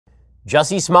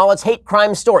Jussie Smollett's hate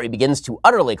crime story begins to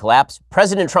utterly collapse.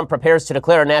 President Trump prepares to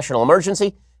declare a national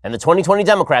emergency, and the 2020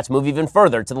 Democrats move even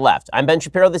further to the left. I'm Ben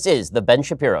Shapiro. This is The Ben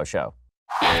Shapiro Show.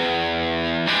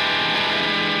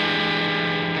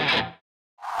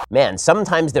 Man,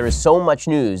 sometimes there is so much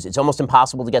news, it's almost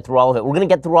impossible to get through all of it. We're going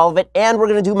to get through all of it, and we're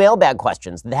going to do mailbag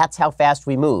questions. That's how fast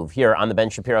we move here on The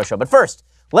Ben Shapiro Show. But first,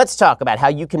 let's talk about how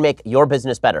you can make your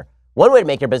business better. One way to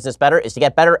make your business better is to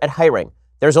get better at hiring.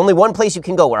 There's only one place you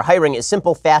can go where hiring is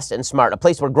simple, fast, and smart, a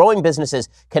place where growing businesses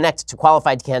connect to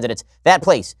qualified candidates. That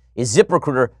place is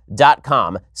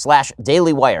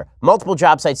ZipRecruiter.com/dailywire. Multiple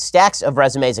job sites, stacks of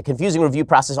resumes, a confusing review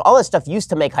process. All that stuff used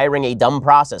to make hiring a dumb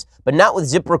process, but not with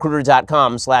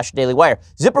ZipRecruiter.com/dailywire.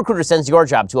 ZipRecruiter sends your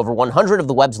job to over 100 of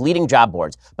the web's leading job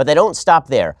boards, but they don't stop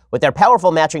there. With their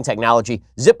powerful matching technology,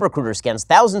 ZipRecruiter scans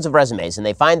thousands of resumes, and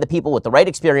they find the people with the right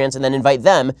experience and then invite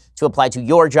them to apply to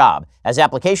your job. As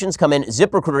applications come in,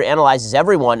 ZipRecruiter analyzes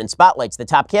everyone and spotlights the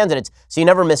top candidates so you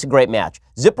never miss a great match.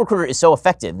 ZipRecruiter is so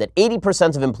effective that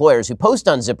 80% of employers who post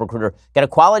on ZipRecruiter get a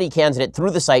quality candidate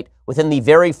through the site within the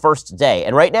very first day.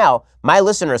 And right now, my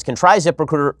listeners can try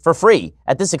ZipRecruiter for free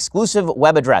at this exclusive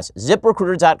web address,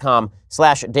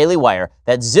 ZipRecruiter.com/dailywire.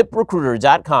 That's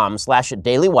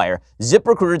ZipRecruiter.com/dailywire.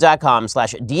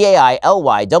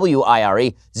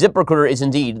 ZipRecruiter.com/DAILYWIRE. ZipRecruiter is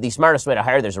indeed the smartest way to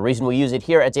hire. There's a reason we use it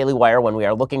here at Daily Wire when we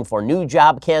are looking for new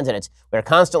job candidates. We are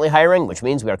constantly hiring, which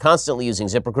means we are constantly using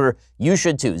ZipRecruiter. You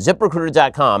should too.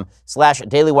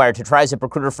 ZipRecruiter.com/dailywire to try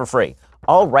ZipRecruiter for free.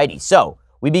 Alrighty, so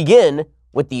we begin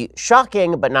with the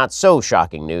shocking but not so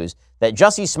shocking news that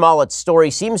Jussie Smollett's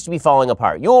story seems to be falling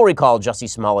apart. You'll recall Jussie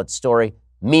Smollett's story.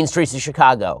 Mean streets of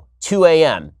Chicago, 2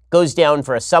 a.m., goes down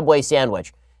for a Subway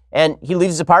sandwich. And he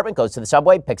leaves his apartment, goes to the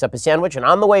Subway, picks up his sandwich, and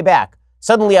on the way back,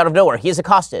 suddenly out of nowhere, he is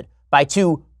accosted by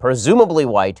two presumably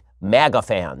white MAGA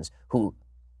fans who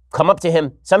come up to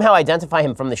him, somehow identify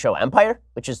him from the show Empire,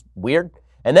 which is weird,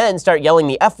 and then start yelling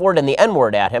the F word and the N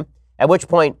word at him, at which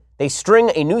point they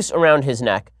string a noose around his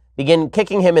neck, begin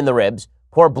kicking him in the ribs,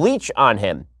 pour bleach on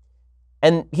him,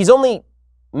 and he's only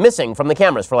missing from the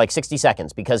cameras for like 60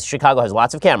 seconds because Chicago has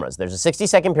lots of cameras. There's a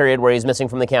 60-second period where he's missing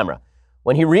from the camera.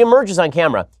 When he reemerges on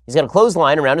camera, he's got a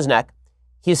clothesline around his neck.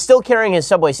 He's still carrying his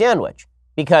Subway sandwich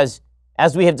because,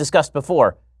 as we have discussed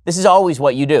before, this is always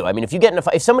what you do. I mean, if you get in a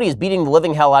fight, if somebody is beating the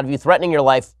living hell out of you, threatening your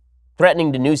life,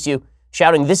 threatening to noose you,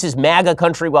 shouting, "This is MAGA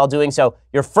country," while doing so,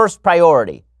 your first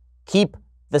priority, keep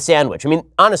the sandwich. I mean,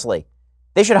 honestly,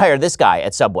 they should hire this guy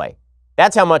at Subway.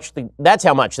 That's how much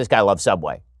this guy loves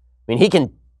Subway. I mean, he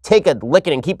can take a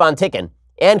licking and keep on ticking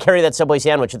and carry that Subway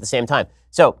sandwich at the same time.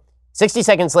 So 60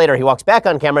 seconds later, he walks back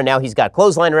on camera. Now he's got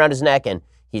clothesline around his neck and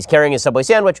he's carrying his Subway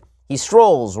sandwich. He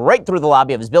strolls right through the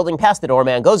lobby of his building, past the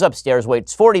doorman, goes upstairs,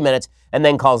 waits 40 minutes, and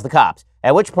then calls the cops.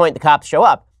 At which point the cops show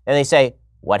up and they say,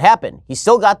 "What happened?" He's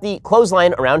still got the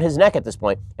clothesline around his neck at this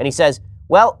point. And he says,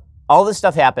 "Well, all this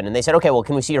stuff happened." And they said, "Okay, well,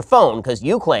 can we see your phone? Because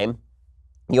you claim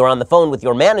you were on the phone with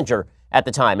your manager at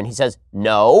the time." And he says,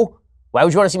 "No. Why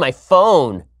would you want to see my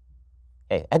phone?"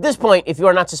 Hey, at this point, if you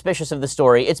are not suspicious of the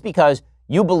story, it's because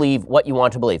you believe what you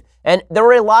want to believe. And there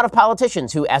were a lot of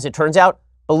politicians who, as it turns out,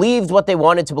 believed what they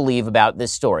wanted to believe about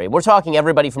this story. We're talking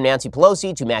everybody from Nancy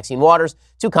Pelosi to Maxine Waters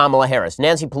to Kamala Harris.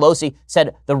 Nancy Pelosi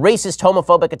said the racist,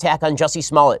 homophobic attack on Jussie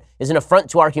Smollett is an affront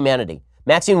to our humanity.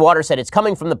 Maxine Waters said it's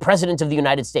coming from the President of the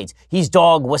United States. He's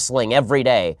dog whistling every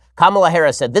day. Kamala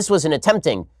Harris said this was an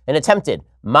attempted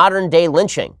modern-day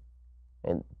lynching.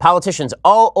 And politicians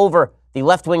all over the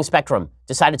left-wing spectrum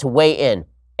decided to weigh in.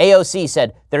 AOC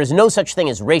said there is no such thing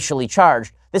as racially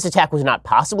charged. This attack was not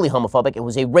possibly homophobic. It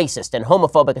was a racist and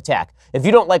homophobic attack. If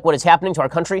you don't like what is happening to our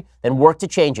country, then work to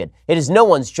change it. It is no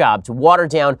one's job to water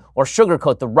down or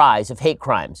sugarcoat the rise of hate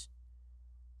crimes.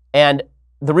 And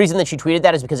the reason that she tweeted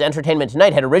that is because Entertainment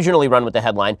Tonight had originally run with the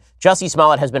headline, "Jussie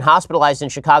Smollett has been hospitalized in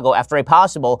Chicago after a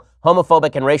possible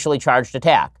homophobic and racially charged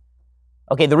attack."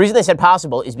 Okay, the reason they said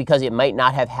possible is because it might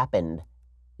not have happened.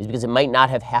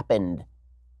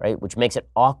 Right? Which makes it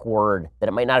awkward that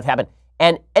it might not have happened.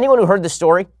 And anyone who heard the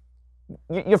story,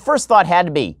 your first thought had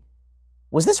to be,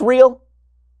 was this real?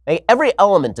 Like, every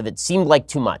element of it seemed like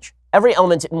too much.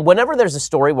 Whenever there's a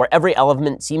story where every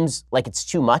element seems like it's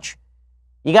too much,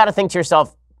 you got to think to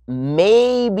yourself,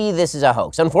 maybe this is a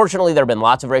hoax. Unfortunately, there have been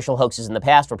lots of racial hoaxes in the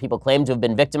past where people claim to have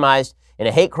been victimized in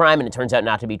a hate crime and it turns out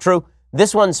not to be true.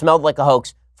 This one smelled like a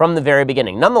hoax from the very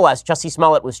beginning. Nonetheless, Jussie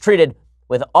Smollett was treated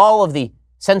with all of the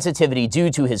sensitivity due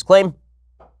to his claim,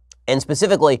 and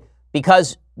specifically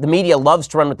because the media loves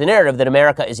to run with the narrative that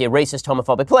America is a racist,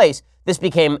 homophobic place, this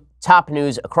became top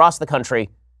news across the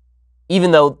country, even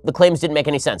though the claims didn't make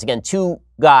any sense. Again, two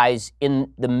guys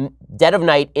in the dead of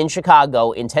night in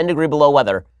Chicago in 10 degree below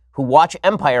weather who watch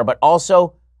Empire but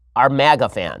also are MAGA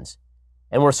fans.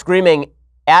 And were screaming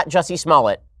at Jussie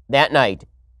Smollett that night,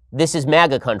 "This is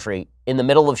MAGA country," in the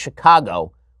middle of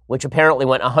Chicago, which apparently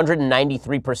went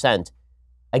 193%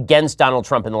 against Donald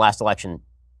Trump in the last election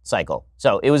cycle.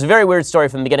 So it was a very weird story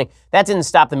from the beginning. That didn't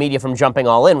stop the media from jumping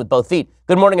all in with both feet.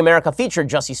 Good Morning America featured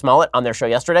Jussie Smollett on their show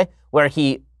yesterday, where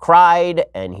he cried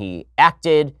and he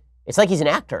acted. It's like he's an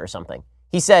actor or something.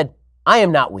 He said, "I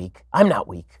am not weak. I'm not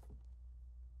weak."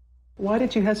 Why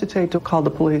did you hesitate to call the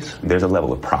police? There's a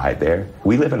level of pride there.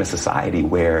 We live in a society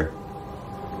where,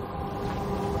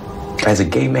 as a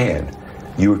gay man,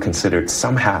 you are considered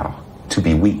somehow to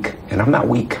be weak. And I'm not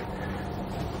weak.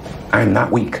 I am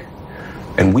not weak.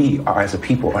 And we are, as a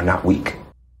people, are not weak.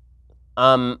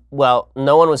 Well,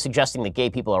 no one was suggesting that gay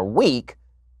people are weak.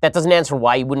 That doesn't answer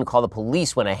why you wouldn't call the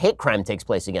police when a hate crime takes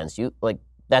place against you. Like,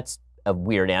 that's a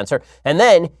weird answer. And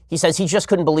then he says he just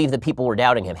couldn't believe that people were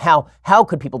doubting him. How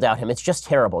could people doubt him? It's just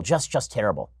terrible. Just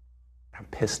terrible. I'm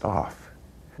pissed off.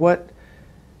 What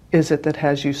is it that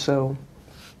has you so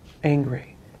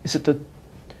angry? Is it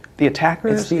the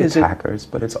attackers? It's the attackers,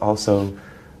 but it's also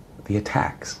the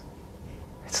attacks.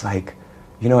 It's like,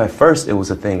 you know, at first it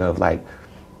was a thing of like,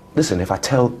 listen, if I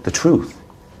tell the truth,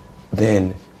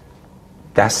 then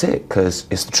that's it, because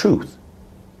it's the truth.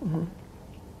 Mm-hmm.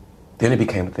 Then it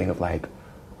became a thing of like,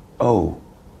 oh,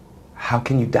 how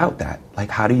can you doubt that?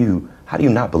 Like, how do you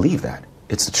not believe that?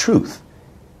 It's the truth.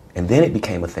 And then it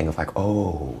became a thing of like,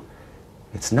 oh,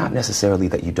 it's not necessarily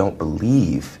that you don't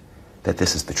believe that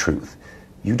this is the truth.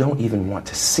 You don't even want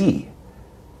to see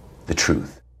the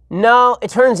truth. No,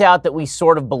 it turns out that we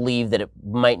sort of believe that it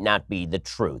might not be the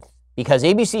truth. Because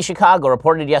ABC Chicago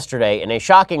reported yesterday in a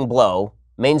shocking blow,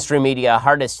 mainstream media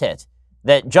hardest hit,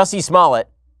 that Jussie Smollett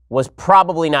was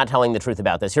probably not telling the truth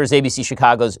about this. Here's ABC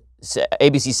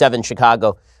 7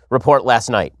 Chicago report last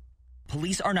night.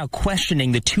 Police are now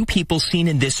questioning the two people seen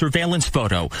in this surveillance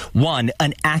photo. One,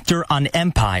 an actor on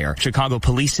Empire. Chicago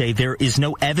police say there is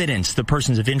no evidence the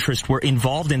persons of interest were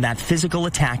involved in that physical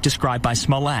attack described by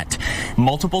Smollett.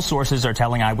 Multiple sources are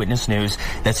telling Eyewitness News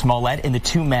that Smollett and the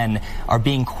two men are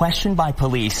being questioned by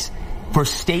police for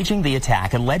staging the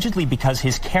attack, allegedly because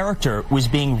his character was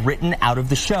being written out of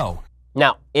the show.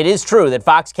 Now, it is true that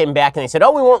Fox came back and they said,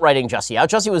 oh, we weren't writing Jussie out.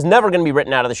 Jussie was never going to be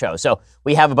written out of the show. So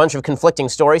we have a bunch of conflicting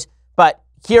stories. But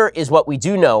here is what we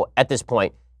do know at this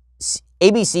point.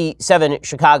 ABC 7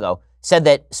 Chicago said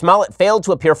that Smollett failed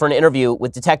to appear for an interview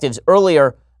with detectives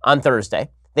earlier on Thursday.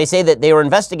 They say that they were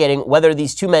investigating whether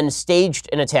these two men staged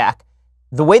an attack.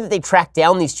 The way that they tracked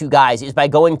down these two guys is by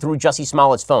going through Jussie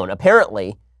Smollett's phone.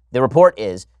 Apparently, the report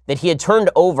is that he had turned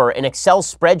over an Excel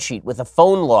spreadsheet with a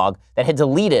phone log that had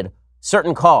deleted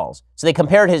certain calls. So they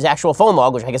compared his actual phone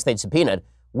log, which I guess they'd subpoenaed,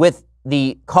 with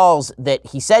the calls that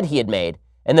he said he had made.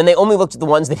 And then they only looked at the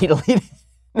ones that he deleted.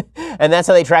 And that's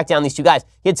how they tracked down these two guys.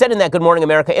 He had said in that Good Morning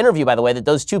America interview, by the way, that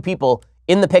those two people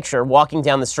in the picture walking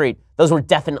down the street, those were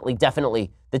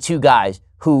definitely the two guys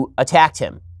who attacked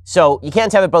him. So you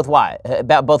can't have it both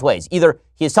ways. Either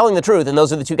he is telling the truth and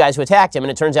those are the two guys who attacked him and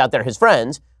it turns out they're his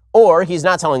friends, or he's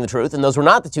not telling the truth and those were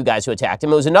not the two guys who attacked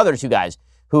him. It was another two guys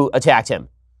who attacked him.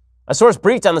 A source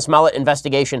briefed on the Smollett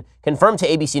investigation confirmed to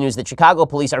ABC News that Chicago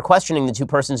police are questioning the two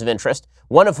persons of interest,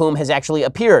 one of whom has actually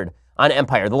appeared on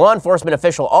Empire. The law enforcement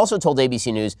official also told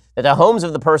ABC News that the homes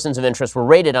of the persons of interest were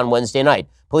raided on Wednesday night.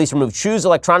 Police removed shoes,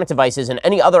 electronic devices, and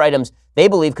any other items they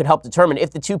believe could help determine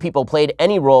if the two people played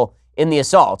any role in the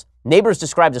assault. Neighbors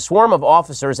described a swarm of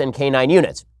officers and K-9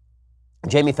 units.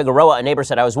 Jamie Figueroa, a neighbor,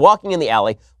 said, I was walking in the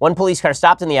alley. One police car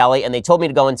stopped in the alley and they told me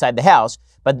to go inside the house.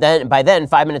 But by then,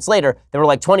 5 minutes later, there were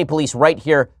like 20 police right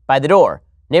here by the door.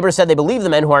 Neighbors said they believe the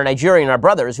men who are Nigerian are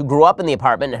brothers who grew up in the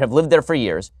apartment and have lived there for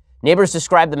years. Neighbors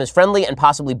described them as friendly and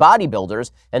possibly bodybuilders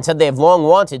and said they have long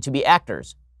wanted to be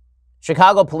actors.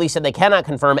 Chicago police said they cannot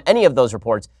confirm any of those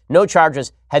reports. No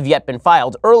charges have yet been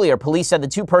filed. Earlier, police said the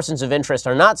two persons of interest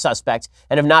are not suspects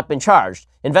and have not been charged.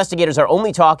 Investigators are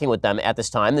only talking with them at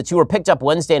this time. The two were picked up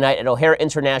Wednesday night at O'Hare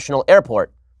International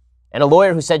Airport. And a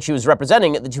lawyer who said she was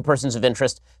representing the two persons of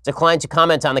interest declined to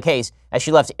comment on the case as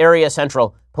she left Area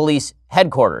Central Police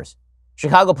Headquarters.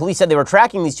 Chicago police said they were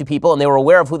tracking these two people and they were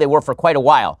aware of who they were for quite a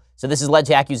while. So this has led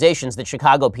to accusations that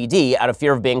Chicago PD, out of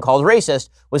fear of being called racist,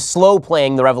 was slow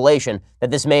playing the revelation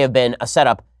that this may have been a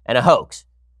setup and a hoax.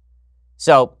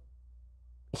 So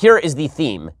here is the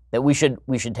theme that we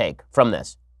should take from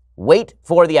this. Wait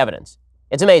for the evidence.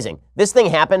 It's amazing. This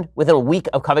thing happened within a week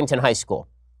of Covington High School.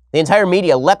 The entire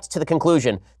media leapt to the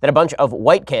conclusion that a bunch of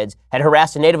white kids had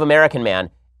harassed a Native American man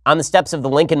on the steps of the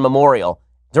Lincoln Memorial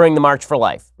during the March for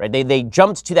Life. Right? They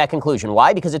jumped to that conclusion.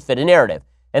 Why? Because it fit a narrative.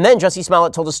 And then Jussie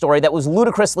Smollett told a story that was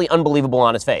ludicrously unbelievable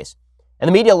on its face. And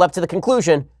the media leapt to the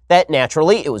conclusion that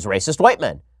naturally it was racist white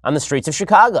men on the streets of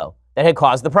Chicago that had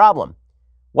caused the problem.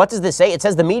 What does this say? It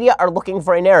says the media are looking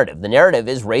for a narrative. The narrative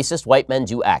is racist white men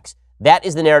do X. That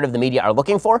is the narrative the media are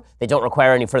looking for. They don't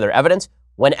require any further evidence.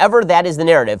 Whenever that is the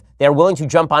narrative, they are willing to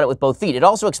jump on it with both feet. It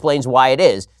also explains why it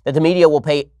is that the media will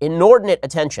pay inordinate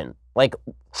attention, like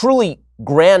truly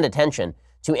grand attention,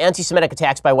 to anti-Semitic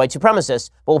attacks by white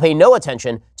supremacists, but will pay no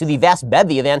attention to the vast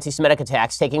bevy of anti-Semitic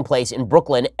attacks taking place in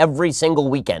Brooklyn every single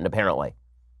weekend, apparently.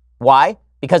 Why?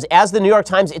 Because as the New York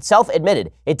Times itself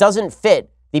admitted, it doesn't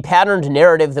fit the patterned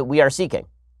narrative that we are seeking.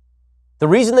 The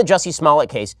reason the Jussie Smollett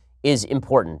case is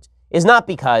important is not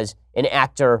because an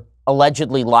actor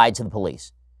allegedly lied to the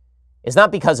police. It's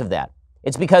not because of that.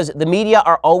 It's because the media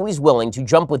are always willing to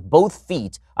jump with both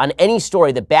feet on any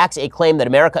story that backs a claim that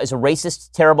America is a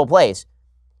racist, terrible place.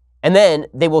 And then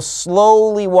they will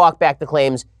slowly walk back the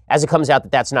claims as it comes out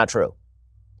that that's not true.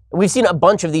 We've seen a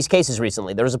bunch of these cases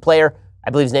recently. There was a player,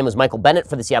 I believe his name was Michael Bennett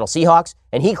for the Seattle Seahawks,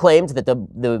 and he claimed that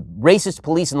the racist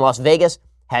police in Las Vegas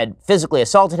had physically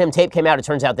assaulted him. Tape came out. It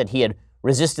turns out that he had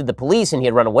resisted the police and he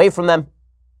had run away from them.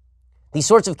 These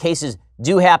sorts of cases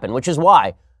do happen, which is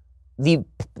why the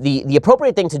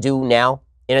appropriate thing to do now,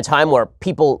 in a time where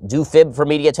people do fib for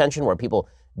media attention, where people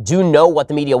do know what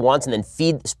the media wants and then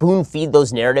spoon feed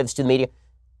those narratives to the media,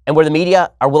 and where the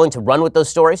media are willing to run with those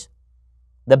stories,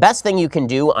 the best thing you can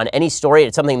do on any story,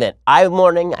 it's something that I'm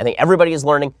learning, I think everybody is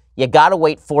learning, you gotta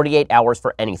wait 48 hours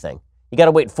for anything. You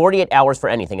gotta wait 48 hours for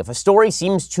anything. If a story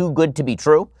seems too good to be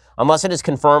true, unless it is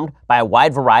confirmed by a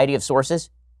wide variety of sources,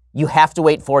 you have to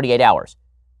wait 48 hours.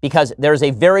 Because there's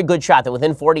a very good shot that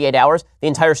within 48 hours, the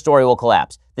entire story will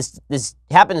collapse. This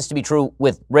happens to be true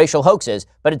with racial hoaxes,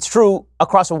 but it's true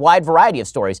across a wide variety of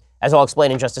stories, as I'll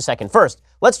explain in just a second. First,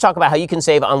 let's talk about how you can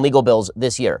save on legal bills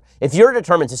this year. If you're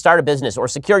determined to start a business or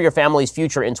secure your family's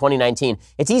future in 2019,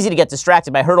 it's easy to get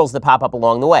distracted by hurdles that pop up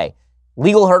along the way.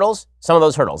 Legal hurdles, some of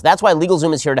those hurdles. That's why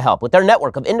LegalZoom is here to help. With their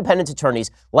network of independent attorneys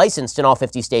licensed in all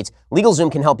 50 states, LegalZoom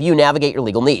can help you navigate your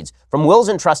legal needs. From wills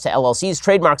and trusts to LLCs,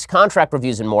 trademarks, contract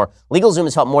reviews, and more, LegalZoom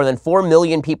has helped more than 4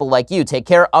 million people like you take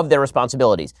care of their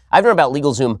responsibilities. I've known about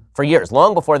LegalZoom for years,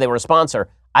 long before they were a sponsor.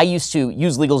 I used to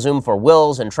use LegalZoom for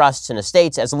wills and trusts and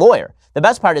estates as a lawyer. The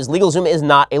best part is LegalZoom is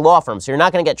not a law firm, so you're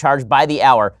not going to get charged by the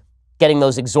hour getting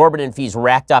those exorbitant fees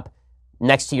racked up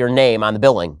next to your name on the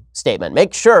billing statement.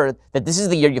 Make sure that this is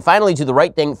the year you finally do the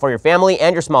right thing for your family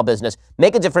and your small business.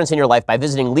 Make a difference in your life by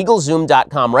visiting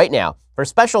LegalZoom.com right now. For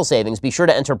special savings, be sure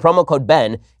to enter promo code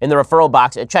BEN in the referral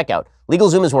box at checkout.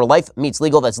 LegalZoom is where life meets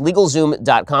legal. That's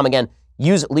LegalZoom.com. Again,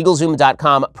 use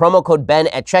LegalZoom.com, promo code BEN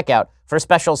at checkout for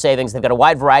special savings. They've got a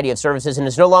wide variety of services, and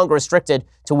it's no longer restricted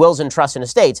to wills and trusts and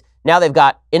estates. Now they've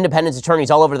got independent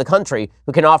attorneys all over the country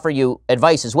who can offer you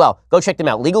advice as well. Go check them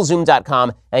out,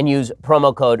 LegalZoom.com, and use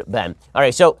promo code BEN. All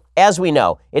right, so as we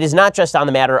know, it is not just on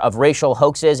the matter of racial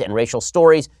hoaxes and racial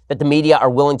stories that the media are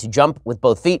willing to jump with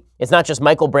both feet. It's not just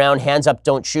Michael Brown, hands up,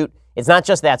 don't shoot. It's not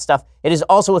just that stuff. It is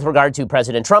also with regard to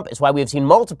President Trump. It's why we have seen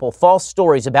multiple false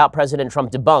stories about President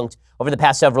Trump debunked over the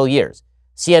past several years.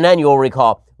 CNN, you will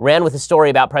recall, ran with a story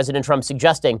about President Trump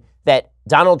suggesting that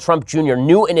Donald Trump Jr.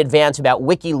 knew in advance about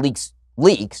WikiLeaks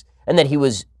leaks and that he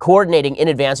was coordinating in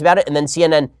advance about it, and then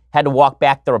CNN had to walk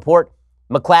back the report.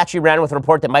 McClatchy ran with a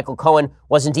report that Michael Cohen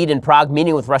was indeed in Prague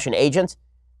meeting with Russian agents.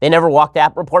 They never walked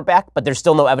that report back, but there's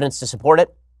still no evidence to support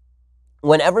it.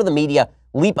 Whenever the media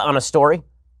leap on a story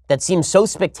that seems so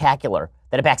spectacular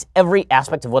that it backs every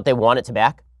aspect of what they want it to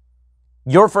back,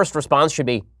 your first response should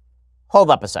be, hold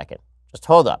up a second. Just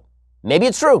hold up. Maybe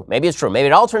it's true. Maybe it's true. Maybe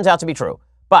it all turns out to be true.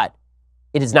 But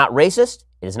it is not racist.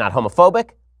 It is not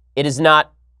homophobic. It is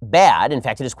not bad. In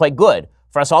fact, it is quite good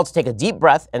for us all to take a deep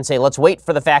breath and say, let's wait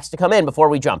for the facts to come in before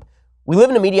we jump. We live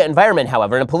in a media environment,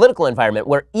 however, in a political environment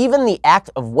where even the act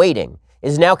of waiting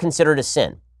is now considered a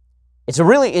sin. It's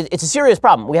a serious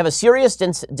problem. We have a serious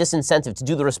disincentive to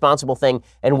do the responsible thing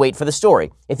and wait for the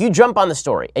story. If you jump on the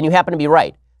story and you happen to be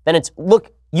right, then it's,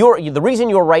 look, the reason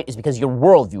you're right is because your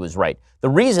worldview is right. The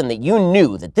reason that you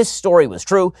knew that this story was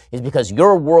true is because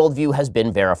your worldview has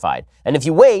been verified. And if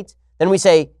you wait, then we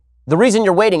say, the reason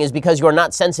you're waiting is because you're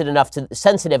not sensitive enough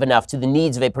to the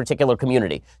needs of a particular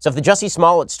community. So if the Jussie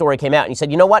Smollett story came out and you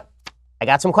said, you know what, I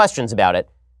got some questions about it,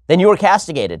 then you were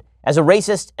castigated as a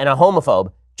racist and a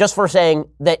homophobe just for saying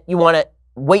that you want to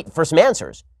wait for some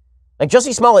answers. Like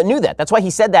Jussie Smollett knew that. That's why he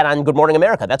said that on Good Morning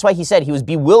America. That's why he said he was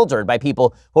bewildered by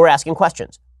people who were asking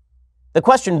questions. The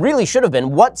question really should have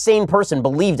been, what sane person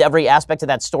believed every aspect of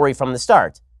that story from the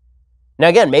start? Now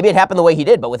again, maybe it happened the way he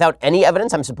did, but without any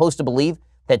evidence, I'm supposed to believe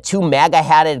that two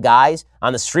MAGA-hatted guys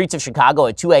on the streets of Chicago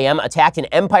at 2 a.m. attacked an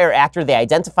Empire actor they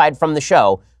identified from the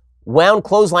show, wound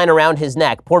clothesline around his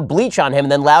neck, poured bleach on him,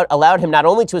 and then allowed him not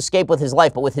only to escape with his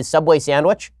life, but with his Subway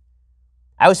sandwich?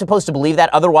 I was supposed to believe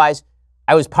that. Otherwise,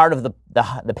 I was part of the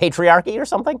patriarchy or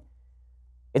something.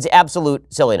 It's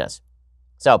absolute silliness.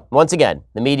 So, once again,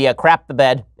 the media crapped the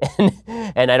bed,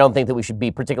 and I don't think that we should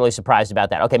be particularly surprised about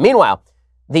that. Okay, meanwhile,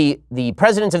 the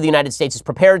President of the United States is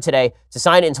prepared today to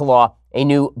sign into law a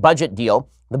new budget deal.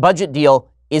 The budget deal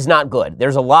is not good.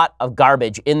 There's a lot of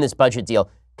garbage in this budget deal.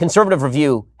 Conservative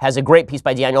Review has a great piece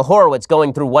by Daniel Horowitz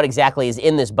going through what exactly is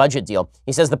in this budget deal.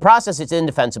 He says the process is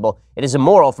indefensible. It is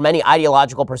immoral from any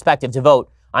ideological perspective to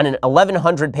vote on an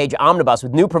 1,100-page omnibus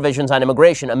with new provisions on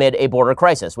immigration amid a border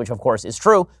crisis, which of course is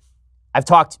true. I've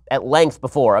talked at length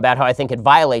before about how I think it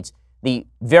violates the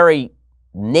very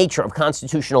nature of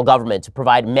constitutional government to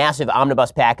provide massive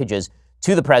omnibus packages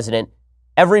to the president.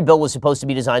 Every bill was supposed to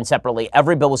be designed separately.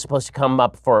 Every bill was supposed to come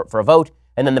up for a vote,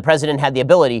 and then the president had the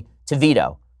ability to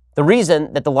veto. The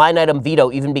reason that the line item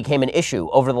veto even became an issue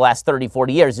over the last 30,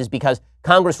 40 years is because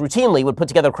Congress routinely would put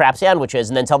together crap sandwiches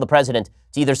and then tell the president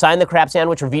to either sign the crap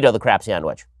sandwich or veto the crap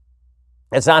sandwich.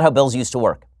 That's not how bills used to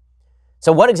work.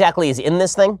 So what exactly is in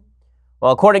this thing?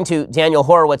 Well, according to Daniel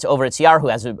Horowitz over at CR, who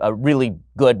has a really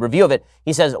good review of it,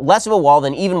 he says less of a wall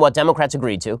than even what Democrats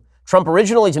agreed to. Trump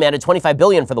originally demanded $25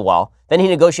 billion for the wall. Then he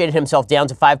negotiated himself down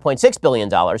to $5.6 billion.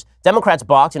 Democrats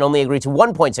balked and only agreed to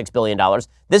 $1.6 billion.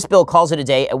 This bill calls it a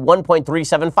day at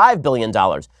 $1.375 billion,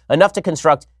 enough to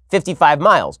construct 55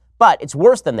 miles. But it's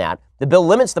worse than that. The bill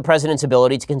limits the president's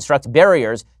ability to construct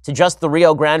barriers to just the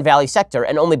Rio Grande Valley sector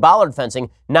and only bollard fencing,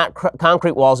 not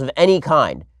concrete walls of any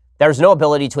kind. There's no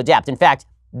ability to adapt. In fact,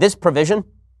 this provision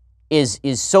is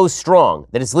so strong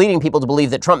that it's leading people to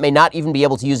believe that Trump may not even be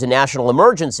able to use a national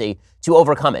emergency to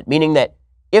overcome it, meaning that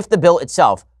if the bill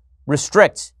itself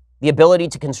restricts the ability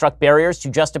to construct barriers to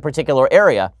just a particular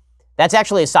area, that's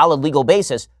actually a solid legal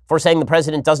basis for saying the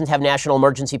president doesn't have national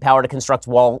emergency power to construct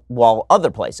wall other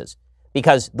places.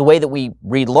 Because the way that we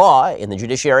read law in the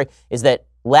judiciary is that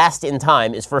last in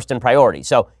time is first in priority.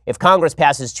 So if Congress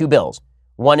passes two bills,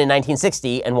 one in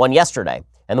 1960 and one yesterday,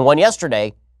 and the one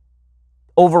yesterday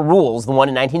overrules the one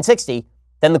in 1960,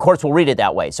 then the courts will read it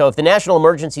that way. So if the National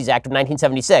Emergencies Act of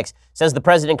 1976 says the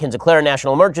president can declare a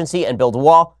national emergency and build a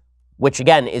wall, which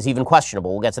again is even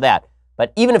questionable, we'll get to that.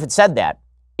 But even if it said that,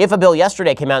 if a bill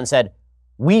yesterday came out and said,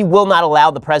 we will not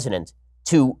allow the president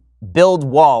to build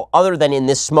wall other than in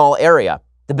this small area,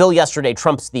 the bill yesterday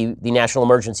trumps the National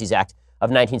Emergencies Act of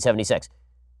 1976.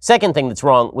 Second thing that's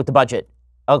wrong with the budget,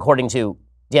 according to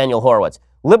Daniel Horowitz,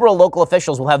 liberal local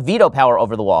officials will have veto power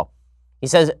over the wall. He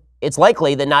says it's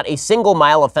likely that not a single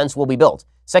mile of fence will be built.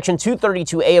 Section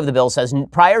 232A of the bill says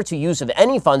prior to use of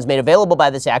any funds made available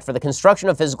by this act for the construction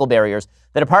of physical barriers,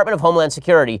 the Department of Homeland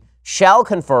Security shall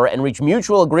confer and reach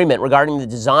mutual agreement regarding the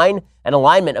design and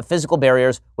alignment of physical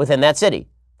barriers within that city.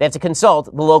 They have to consult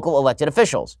the local elected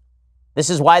officials.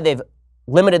 This is why they've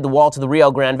limited the wall to the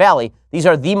Rio Grande Valley. These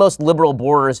are the most liberal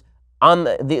borders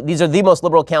these are the most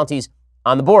liberal counties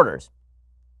on the borders.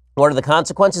 What are the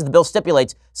consequences? The bill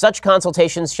stipulates such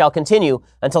consultations shall continue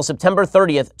until September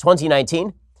 30th,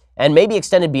 2019, and may be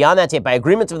extended beyond that date by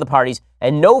agreement of the parties,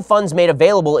 and no funds made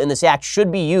available in this act should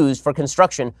be used for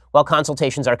construction while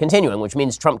consultations are continuing, which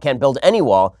means Trump can't build any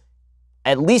wall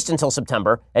at least until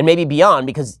September, and maybe beyond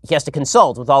because he has to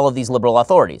consult with all of these liberal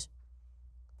authorities.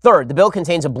 Third, the bill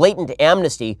contains a blatant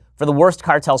amnesty for the worst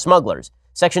cartel smugglers.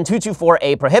 Section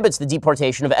 224A prohibits the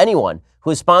deportation of anyone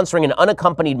who is sponsoring an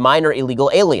unaccompanied minor illegal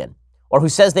alien, or who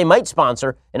says they might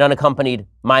sponsor an unaccompanied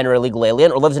minor illegal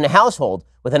alien, or lives in a household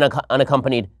with an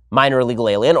unaccompanied minor illegal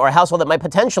alien, or a household that might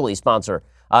potentially sponsor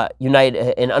an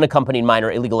unaccompanied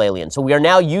minor illegal alien. So we are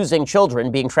now using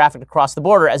children being trafficked across the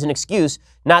border as an excuse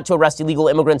not to arrest illegal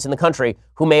immigrants in the country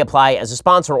who may apply as a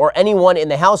sponsor, or anyone in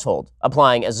the household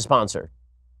applying as a sponsor.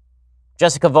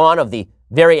 Jessica Vaughn of the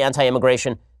very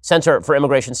anti-immigration Center for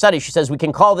Immigration Studies, she says we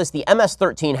can call this the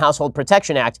MS-13 Household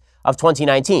Protection Act of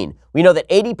 2019. We know that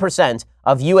 80%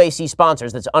 of UAC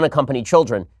sponsors, that's unaccompanied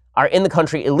children, are in the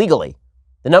country illegally.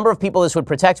 The number of people this would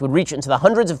protect would reach into the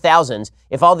hundreds of thousands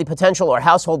if all the potential or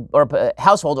household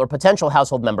or potential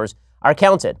household members are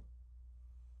counted.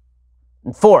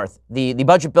 And fourth, the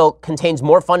budget bill contains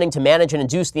more funding to manage and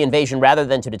induce the invasion rather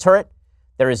than to deter it.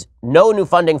 There is no new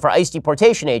funding for ICE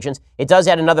deportation agents. It does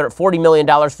add another $40 million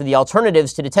for the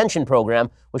Alternatives to Detention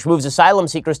program, which moves asylum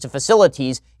seekers to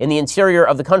facilities in the interior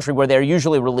of the country where they are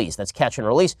usually released. That's catch and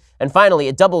release. And finally,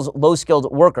 it doubles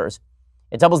low-skilled workers.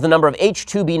 It doubles the number of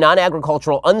H-2B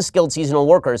non-agricultural unskilled seasonal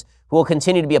workers who will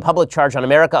continue to be a public charge on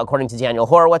America, according to Daniel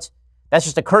Horowitz. That's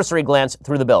just a cursory glance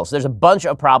through the bill. So there's a bunch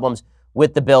of problems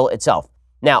with the bill itself.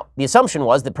 Now, the assumption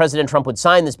was that President Trump would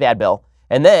sign this bad bill,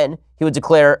 and then he would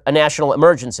declare a national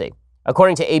emergency.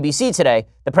 According to ABC today,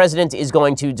 the president is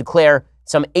going to declare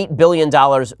some $8 billion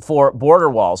for border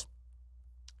walls.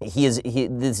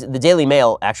 The Daily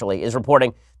Mail, actually, is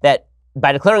reporting that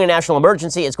by declaring a national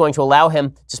emergency, it's going to allow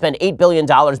him to spend $8 billion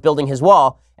building his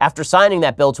wall after signing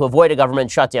that bill to avoid a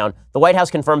government shutdown. The White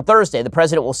House confirmed Thursday the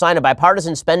president will sign a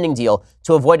bipartisan spending deal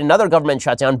to avoid another government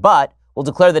shutdown, but will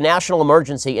declare the national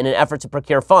emergency in an effort to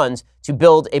procure funds to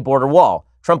build a border wall.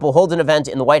 Trump will hold an event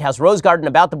in the White House Rose Garden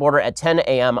about the border at 10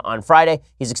 a.m. on Friday.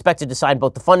 He's expected to sign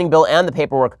both the funding bill and the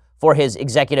paperwork for his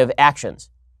executive actions.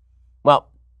 Well,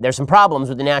 there's some problems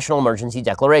with the national emergency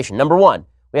declaration. Number one,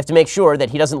 we have to make sure that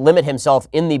he doesn't limit himself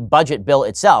in the budget bill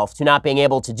itself to not being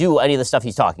able to do any of the stuff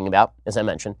he's talking about, as I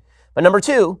mentioned. But number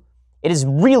two, it is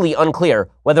really unclear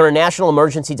whether a national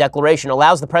emergency declaration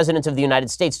allows the President of the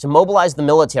United States to mobilize the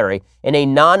military in a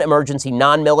non-emergency,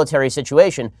 non-military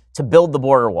situation to build the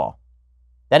border wall.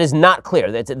 That is not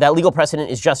clear. That legal precedent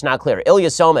is just not clear. Ilya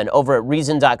Soman over at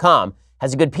Reason.com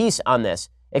has a good piece on this,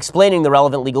 explaining the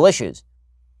relevant legal issues.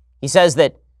 He says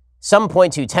that some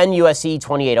point to 10 U.S.C.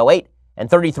 2808 and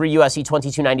 33 U.S.C.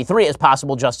 2293 as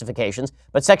possible justifications,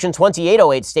 but Section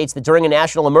 2808 states that during a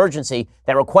national emergency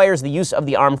that requires the use of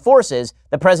the armed forces,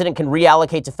 the president can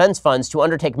reallocate defense funds to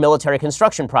undertake military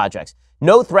construction projects.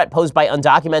 No threat posed by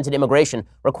undocumented immigration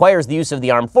requires the use of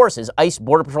the armed forces. ICE,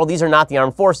 Border Patrol, these are not the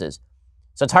armed forces.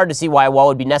 So it's hard to see why a wall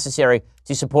would be necessary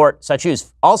to support such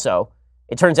use. Also,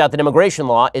 it turns out that immigration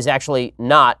law is actually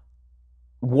not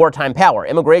wartime power.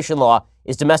 Immigration law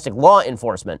is domestic law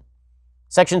enforcement.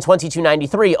 Section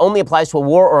 2293 only applies to a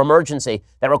war or emergency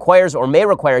that requires or may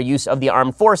require use of the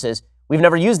armed forces. We've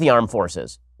never used the armed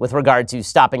forces with regard to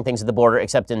stopping things at the border,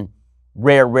 except in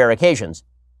rare occasions.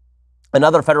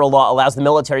 Another federal law allows the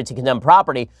military to condemn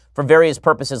property for various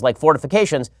purposes like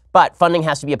fortifications, but funding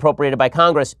has to be appropriated by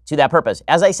Congress to that purpose.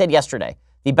 As I said yesterday,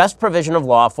 the best provision of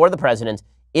law for the president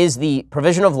is the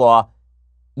provision of law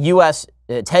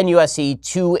 10 U.S.C.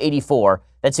 284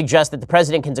 that suggests that the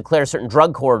president can declare certain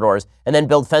drug corridors and then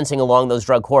build fencing along those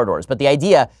drug corridors. But the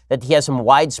idea that he has some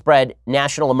widespread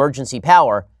national emergency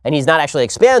power, and he's not actually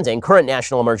expanding current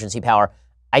national emergency power,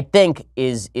 I think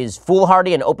is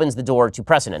foolhardy and opens the door to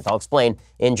precedent. I'll explain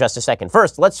in just a second.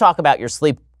 First, let's talk about your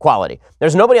sleep quality.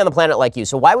 There's nobody on the planet like you,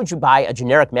 so why would you buy a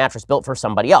generic mattress built for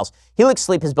somebody else? Helix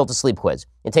Sleep has built a sleep quiz.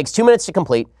 It takes 2 minutes to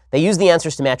complete. They use the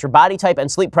answers to match your body type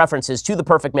and sleep preferences to the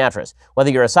perfect mattress.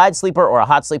 Whether you're a side sleeper or a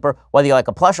hot sleeper, whether you like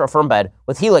a plush or firm bed,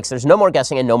 with Helix, there's no more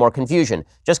guessing and no more confusion.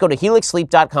 Just go to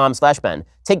helixsleep.com/Ben.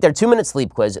 Take their 2-minute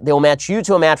sleep quiz. They will match you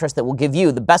to a mattress that will give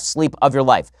you the best sleep of your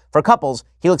life. For couples,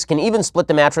 Helix can even split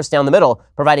the mattress down the middle,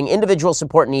 providing individual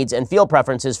support needs and feel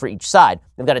preferences for each side.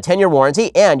 They've got a 10-year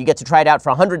warranty, and you get to try it out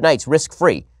for 100 nights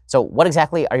risk-free. So what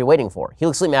exactly are you waiting for?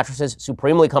 Helix Sleep mattresses,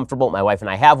 supremely comfortable. My wife and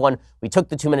I have one. We took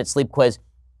the 2-minute sleep quiz.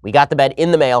 We got the bed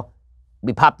in the mail.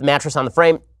 We popped the mattress on the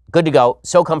frame. Good to go.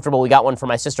 So comfortable. We got one for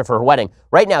my sister for her wedding.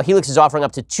 Right now, Helix is offering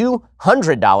up to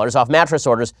 $200 off mattress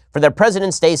orders for their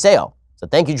President's Day sale. So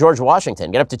thank you, George Washington.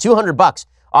 Get up to $200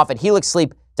 off at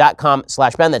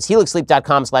helixsleep.com/Ben. That's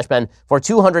helixsleep.com/Ben for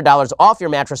 $200 off your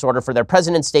mattress order for their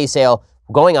President's Day sale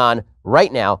going on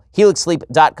right now.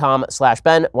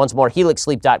 helixsleep.com/Ben. Once more,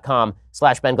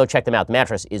 helixsleep.com/Ben. Go check them out. The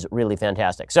mattress is really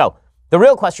fantastic. So the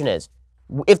real question is,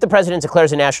 if the president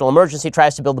declares a national emergency,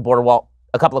 tries to build the border wall,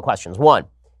 a couple of questions. One,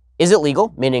 is it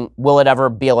legal? Meaning, will it ever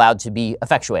be allowed to be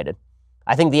effectuated?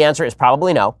 I think the answer is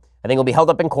probably no. I think it will be held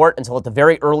up in court until at the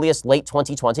very earliest, late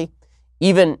 2020.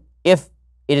 Even if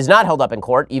it is not held up in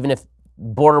court, even if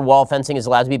border wall fencing is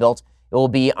allowed to be built, it will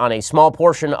be on a small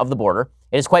portion of the border.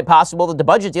 It is quite possible that the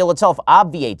budget deal itself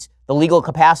obviates the legal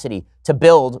capacity to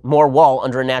build more wall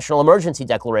under a national emergency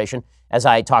declaration, as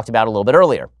I talked about a little bit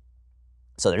earlier.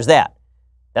 So there's that.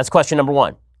 That's question number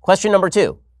one. Question number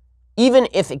two, even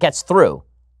if it gets through,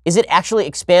 is it actually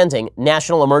expanding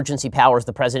national emergency powers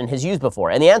the president has used before?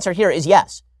 And the answer here is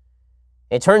yes.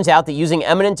 It turns out that using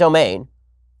eminent domain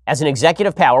as an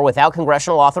executive power without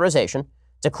congressional authorization,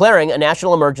 declaring a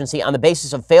national emergency on the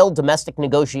basis of failed domestic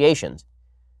negotiations,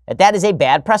 that is a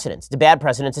bad precedent. It's a bad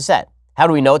precedent to set. How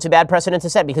do we know it's a bad precedent to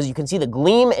set? Because you can see the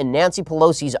gleam in Nancy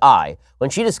Pelosi's eye when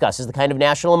she discusses the kind of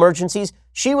national emergencies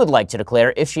she would like to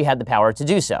declare if she had the power to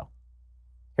do so.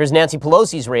 Here's Nancy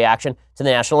Pelosi's reaction to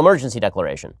the national emergency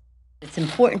declaration. It's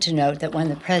important to note that when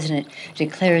the president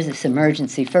declares this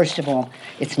emergency, first of all,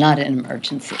 it's not an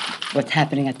emergency, what's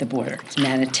happening at the border. It's a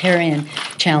humanitarian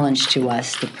challenge to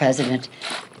us. The president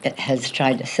has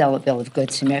tried to sell a bill of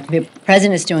goods to America. The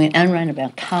president is doing an end run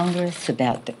about Congress,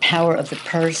 about the power of the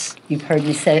purse. You've heard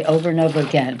me say over and over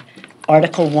again,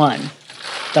 Article 1,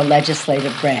 the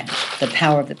legislative branch, the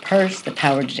power of the purse, the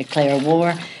power to declare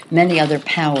war, many other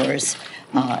powers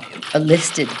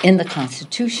listed in the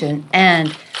Constitution,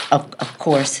 and, of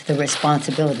course, the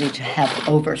responsibility to have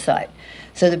oversight.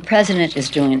 So the president is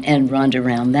doing an end run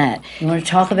around that. You want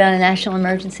to talk about a national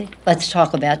emergency? Let's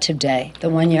talk about today, the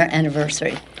one-year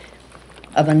anniversary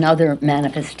of another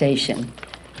manifestation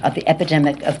of the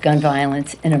epidemic of gun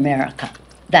violence in America.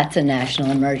 That's a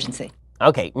national emergency.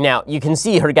 Okay, now you can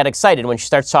see her get excited when she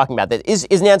starts talking about that.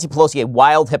 Is Nancy Pelosi a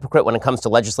wild hypocrite when it comes to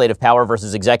legislative power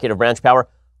versus executive branch power?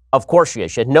 Of course she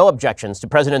is. She had no objections to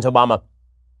President Obama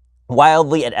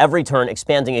wildly at every turn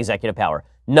expanding executive power.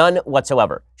 None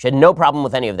whatsoever. She had no problem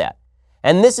with any of that.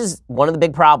 And this is one of the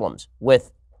big problems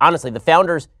with, honestly, the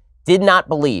founders did not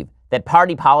believe that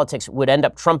party politics would end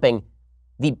up trumping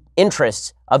the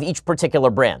interests of each particular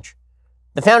branch.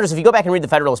 The founders, if you go back and read the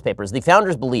Federalist Papers, the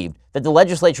founders believed that the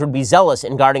legislature would be zealous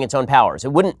in guarding its own powers.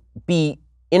 It wouldn't be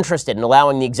interested in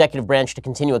allowing the executive branch to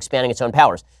continue expanding its own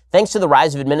powers. Thanks to the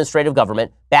rise of administrative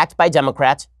government, backed by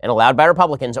Democrats and allowed by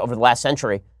Republicans over the last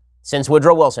century, since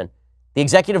Woodrow Wilson, the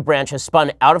executive branch has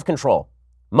spun out of control.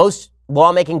 Most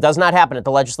lawmaking does not happen at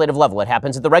the legislative level. It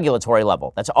happens at the regulatory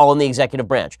level. That's all in the executive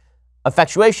branch.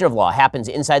 Effectuation of law happens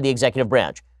inside the executive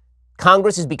branch.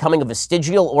 Congress is becoming a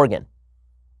vestigial organ.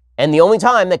 And the only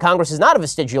time that Congress is not a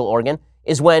vestigial organ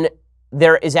is when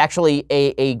there is actually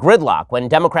a gridlock, when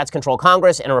Democrats control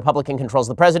Congress and a Republican controls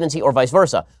the presidency, or vice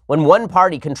versa. When one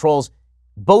party controls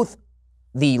both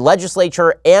the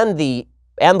legislature and the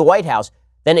White House,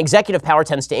 then executive power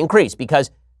tends to increase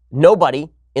because nobody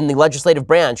in the legislative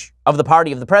branch of the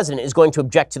party of the president is going to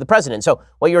object to the president. So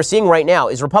what you're seeing right now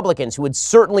is Republicans who would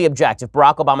certainly object if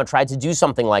Barack Obama tried to do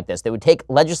something like this. They would take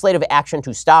legislative action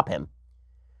to stop him.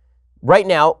 Right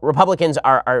now, Republicans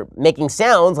are making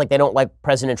sounds like they don't like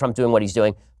President Trump doing what he's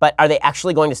doing, but are they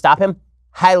actually going to stop him?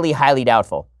 Highly, highly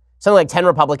doubtful. Something like 10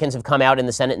 Republicans have come out in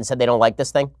the Senate and said they don't like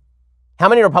this thing. How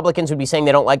many Republicans would be saying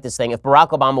they don't like this thing if Barack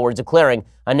Obama were declaring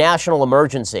a national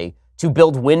emergency to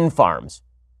build wind farms?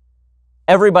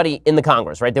 Everybody in the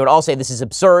Congress, right? They would all say this is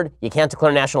absurd. You can't declare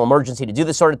a national emergency to do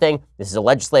this sort of thing. This is a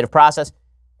legislative process.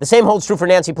 The same holds true for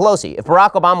Nancy Pelosi. If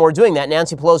Barack Obama were doing that,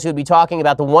 Nancy Pelosi would be talking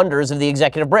about the wonders of the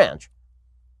executive branch.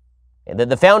 And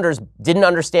the founders didn't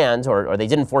understand, or they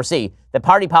didn't foresee, that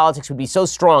party politics would be so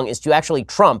strong as to actually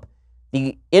trump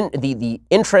the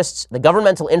interests, the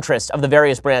governmental interests of the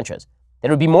various branches. That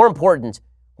it would be more important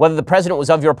whether the president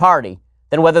was of your party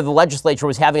than whether the legislature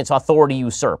was having its authority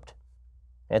usurped.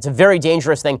 And it's a very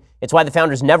dangerous thing. It's why the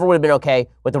founders never would have been okay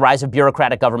with the rise of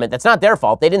bureaucratic government. That's not their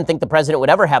fault. They didn't think the president would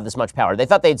ever have this much power. They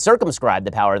thought they'd circumscribed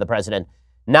the power of the president.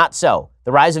 Not so.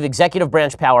 The rise of executive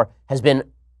branch power has been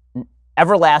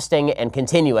everlasting and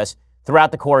continuous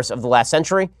throughout the course of the last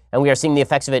century, and we are seeing the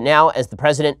effects of it now as the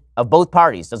president of both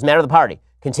parties, doesn't matter the party,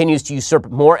 continues to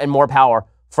usurp more and more power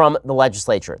from the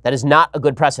legislature. That is not a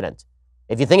good precedent.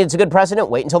 If you think it's a good precedent,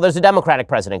 wait until there's a Democratic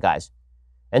president, guys.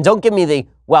 And don't give me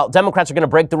well, Democrats are going to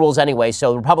break the rules anyway,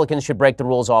 so Republicans should break the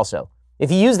rules also.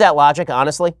 If you use that logic,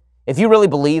 honestly, if you really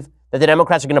believe that the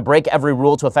Democrats are going to break every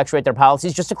rule to effectuate their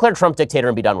policies, just declare Trump dictator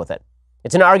and be done with it.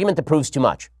 It's an argument that proves too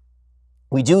much.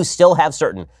 We do still have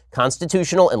certain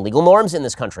constitutional and legal norms in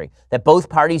this country that both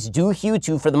parties do hew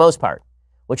to for the most part,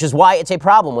 which is why it's a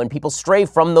problem when people stray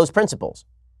from those principles.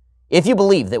 If you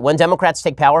believe that when Democrats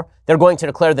take power, they're going to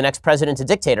declare the next president a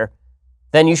dictator,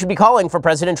 then you should be calling for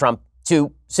President Trump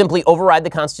to simply override the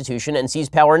Constitution and seize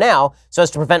power now so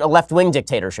as to prevent a left-wing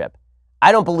dictatorship.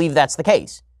 I don't believe that's the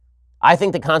case. I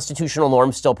think the constitutional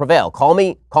norms still prevail. Call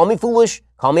me foolish,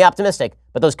 call me optimistic,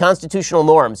 but those constitutional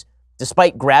norms,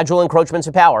 despite gradual encroachments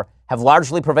of power, have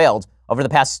largely prevailed over the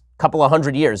past couple of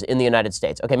hundred years in the United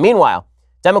States. Okay, meanwhile,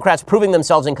 Democrats proving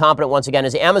themselves incompetent once again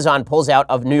as Amazon pulls out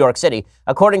of New York City.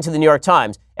 According to the New York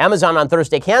Times, Amazon on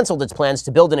Thursday canceled its plans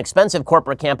to build an expensive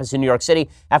corporate campus in New York City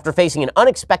after facing an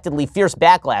unexpectedly fierce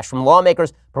backlash from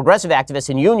lawmakers, progressive activists,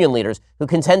 and union leaders who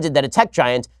contended that a tech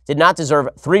giant did not deserve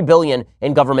 $3 billion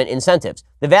in government incentives.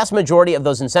 The vast majority of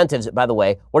those incentives, by the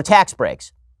way, were tax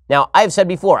breaks. Now, I have said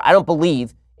before, I don't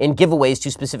believe in giveaways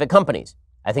to specific companies.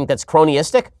 I think that's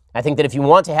cronyistic. I think that if you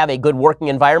want to have a good working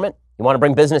environment, you want to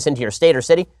bring business into your state or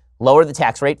city, lower the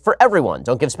tax rate for everyone.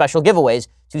 Don't give special giveaways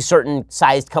to certain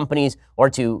sized companies or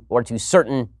to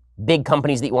certain big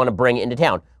companies that you want to bring into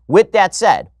town. With that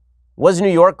said, was New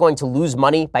York going to lose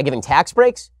money by giving tax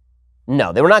breaks?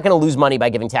 No, they were not going to lose money by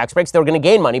giving tax breaks. They were going to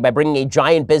gain money by bringing a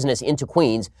giant business into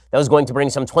Queens that was going to bring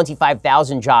some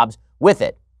 25,000 jobs with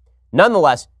it.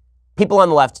 Nonetheless, people on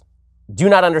the left do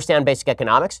not understand basic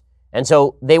economics, and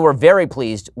so they were very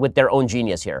pleased with their own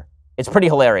genius here. It's pretty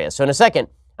hilarious. So in a second,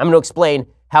 I'm going to explain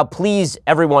how pleased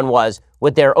everyone was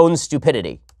with their own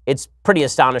stupidity. It's pretty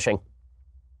astonishing.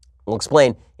 We'll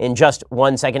explain in just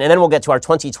 1 second, and then we'll get to our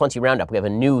 2020 roundup. We have a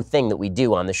new thing that we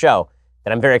do on the show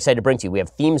that I'm very excited to bring to you. We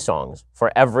have theme songs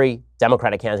for every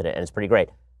Democratic candidate, and it's pretty great.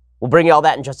 We'll bring you all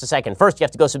that in just a second. First, you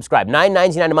have to go subscribe.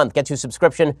 $9.99 a month gets you a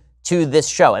subscription to this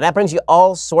show, and that brings you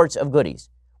all sorts of goodies.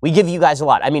 We give you guys a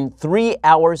lot. I mean, 3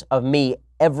 hours of me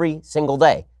every single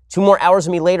day. 2 more hours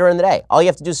of me later in the day. All you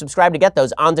have to do is subscribe to get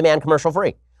those on demand, commercial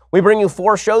free. We bring you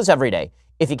 4 shows every day,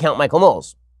 if you count Michael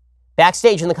Knowles.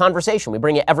 Backstage in the Conversation, we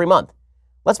bring you every month.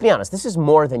 Let's be honest, this is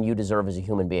more than you deserve as a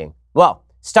human being. Well,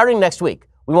 starting next week,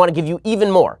 we want to give you even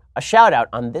more. A shout out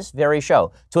on this very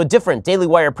show to a different Daily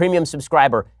Wire premium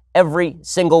subscriber every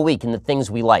single week in the things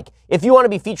we like. If you want to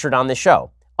be featured on this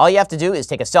show, all you have to do is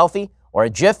take a selfie or a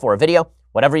GIF or a video,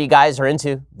 whatever you guys are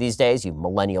into these days, you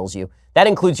millennials, you. That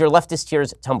includes your Leftist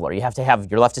Tears Tumblr. You have to have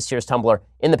your Leftist Tears Tumblr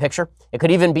in the picture. It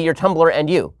could even be your Tumblr and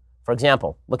you. For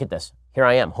example, look at this. Here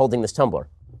I am holding this Tumblr.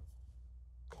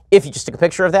 If you just took a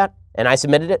picture of that and I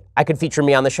submitted it, I could feature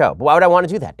me on the show. But why would I want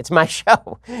to do that? It's my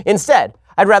show. Instead,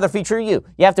 I'd rather feature you.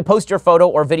 You have to post your photo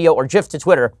or video or GIF to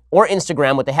Twitter or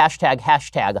Instagram with the hashtag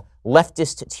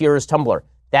Leftist Tears Tumblr.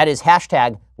 That is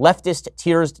hashtag Leftist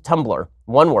Tears Tumblr.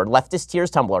 One word, Leftist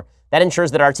Tears Tumblr. That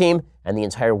ensures that our team and the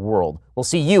entire world will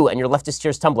see you and your Leftist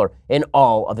Tears Tumblr in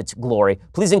all of its glory.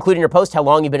 Please include in your post how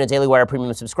long you've been a Daily Wire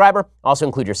premium subscriber. Also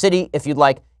include your city if you'd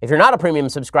like. If you're not a premium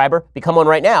subscriber, become one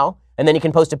right now. And then you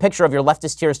can post a picture of your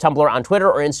Leftist Tears Tumblr on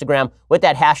Twitter or Instagram with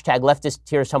that hashtag Leftist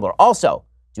Tears Tumblr. Also,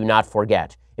 do not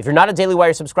forget, if you're not a Daily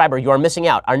Wire subscriber, you are missing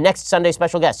out. Our next Sunday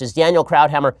special guest is Daniel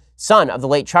Krauthammer, son of the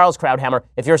late Charles Krauthammer.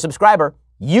 If you're a subscriber,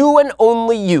 you and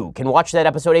only you can watch that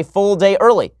episode a full day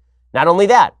early. Not only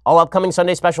that, all upcoming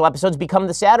Sunday special episodes become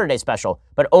the Saturday special,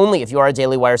 but only if you are a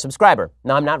Daily Wire subscriber.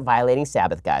 No, I'm not violating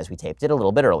Sabbath, guys. We taped it a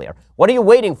little bit earlier. What are you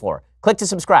waiting for? Click to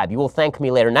subscribe. You will thank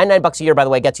me later. $99 a year, by the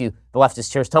way, gets you the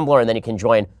Leftist Tears Tumblr, and then you can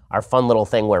join our fun little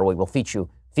thing where we will feature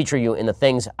you in the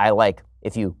things I like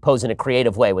if you pose in a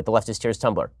creative way with the Leftist Tears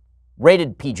Tumblr.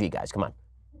 Rated PG, guys. Come on.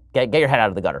 Get your head out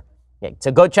of the gutter. Okay, so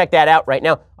go check that out right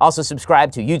now. Also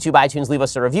subscribe to YouTube, iTunes. Leave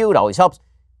us a review. It always helps.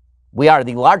 We are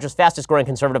the largest, fastest growing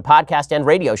conservative podcast and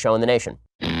radio show in the nation.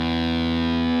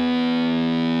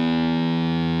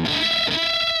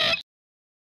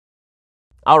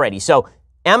 Alrighty, so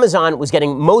Amazon was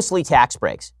getting mostly tax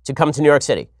breaks to come to New York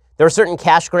City. There were certain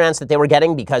cash grants that they were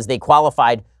getting because they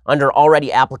qualified under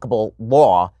already applicable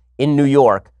law in New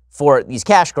York for these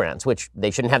cash grants, which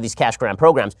they shouldn't have these cash grant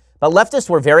programs. But leftists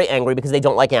were very angry because they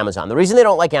don't like Amazon. The reason they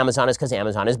don't like Amazon is because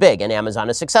Amazon is big and Amazon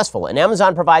is successful and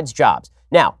Amazon provides jobs.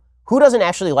 Now, who doesn't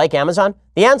actually like Amazon?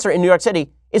 The answer in New York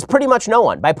City is pretty much no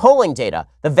one. By polling data,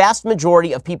 the vast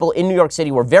majority of people in New York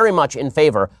City were very much in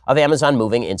favor of Amazon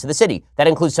moving into the city. That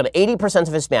includes some 80%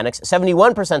 of Hispanics,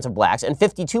 71% of blacks, and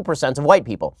 52% of white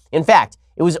people. In fact,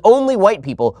 it was only white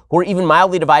people who were even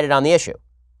mildly divided on the issue.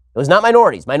 It was not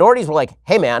minorities. Minorities were like,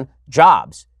 hey man,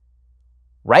 jobs.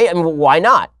 Right? I mean, why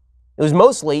not? It was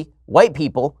mostly white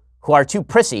people who are too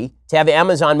prissy to have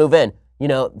Amazon move in. You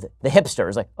know, the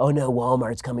hipsters, like, oh no,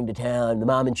 Walmart's coming to town. The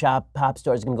mom and pop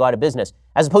stores are going to go out of business.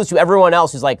 As opposed to everyone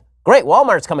else who's like, great,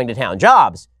 Walmart's coming to town.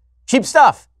 Jobs. Cheap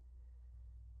stuff.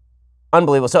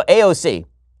 Unbelievable. So AOC,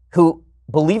 who,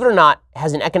 believe it or not,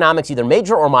 has an economics either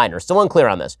major or minor, still unclear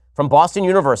on this, from Boston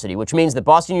University, which means that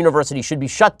Boston University should be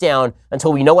shut down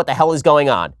until we know what the hell is going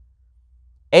on.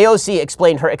 AOC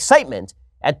explained her excitement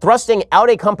at thrusting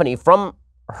out a company from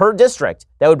her district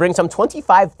that would bring some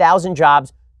 25,000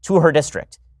 jobs to her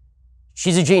district.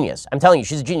 She's a genius. I'm telling you,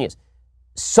 she's a genius.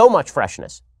 So much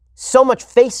freshness, so much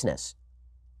faceness.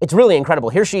 It's really incredible.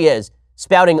 Here she is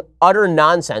spouting utter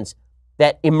nonsense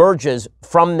that emerges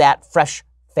from that fresh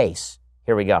face.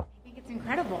 Here we go. I think it's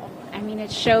incredible. I mean,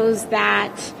 it shows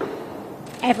that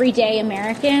everyday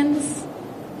Americans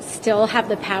still have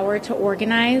the power to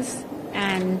organize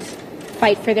and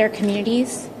fight for their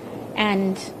communities,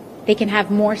 and they can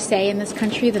have more say in this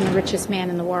country than the richest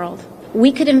man in the world.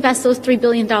 We could invest those $3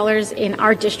 billion in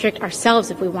our district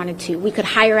ourselves if we wanted to. We could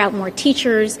hire out more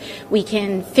teachers. We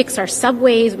can fix our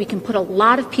subways. We can put a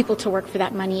lot of people to work for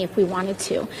that money if we wanted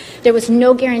to. There was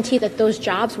no guarantee that those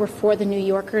jobs were for the New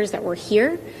Yorkers that were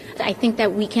here. I think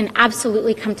that we can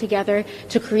absolutely come together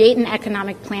to create an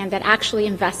economic plan that actually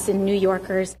invests in New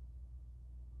Yorkers.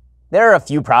 There are a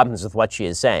few problems with what she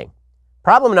is saying.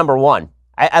 Problem number one,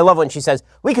 I love when she says,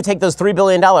 we could take those $3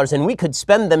 billion and we could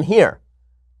spend them here.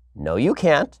 No, you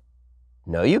can't.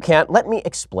 No, you can't. Let me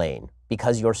explain,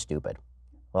 because you're stupid.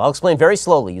 Well, I'll explain very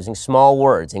slowly using small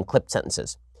words in clipped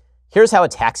sentences. Here's how a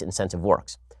tax incentive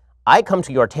works. I come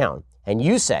to your town and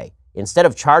you say, instead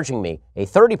of charging me a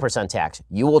 30% tax,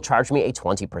 you will charge me a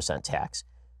 20% tax.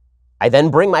 I then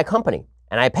bring my company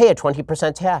and I pay a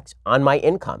 20% tax on my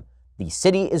income. The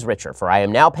city is richer, for I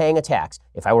am now paying a tax.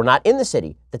 If I were not in the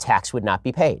city, the tax would not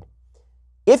be paid.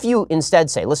 If you instead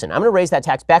say, listen, I'm going to raise that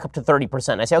tax back up to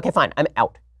 30%, I say, okay, fine, I'm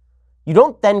out. You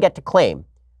don't then get to claim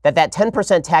that that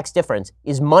 10% tax difference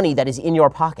is money that is in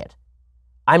your pocket.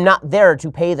 I'm not there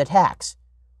to pay the tax.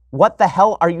 What the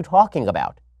hell are you talking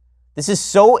about? This is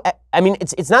so,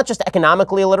 it's not just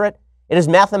economically illiterate, it is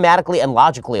mathematically and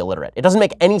logically illiterate. It doesn't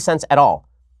make any sense at all.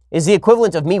 It is the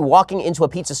equivalent of me walking into a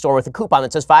pizza store with a coupon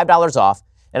that says $5 off,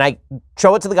 and I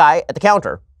show it to the guy at the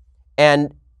counter,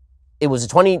 and it was a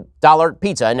 $20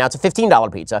 pizza, and now it's a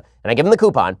 $15 pizza, and I give him the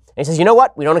coupon, and he says, you know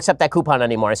what? We don't accept that coupon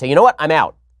anymore. I say, you know what? I'm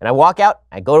out. And I walk out,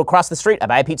 I go across the street, I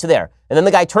buy a pizza there. And then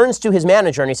the guy turns to his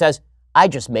manager and he says, I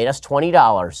just made us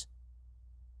 $20.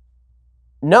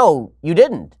 No, you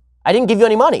didn't. I didn't give you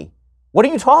any money. What are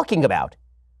you talking about?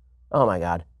 Oh my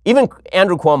God. Even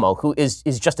Andrew Cuomo, who is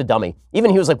just a dummy, even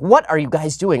he was like, what are you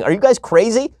guys doing? Are you guys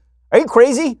crazy? Are you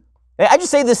crazy? I just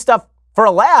say this stuff for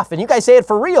a laugh and you guys say it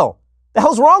for real. The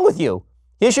hell's wrong with you?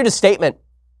 He issued a statement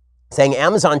saying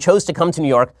Amazon chose to come to New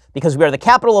York because we are the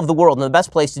capital of the world and the best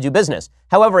place to do business.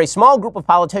 However, a small group of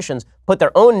politicians put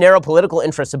their own narrow political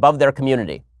interests above their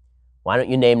community. Why don't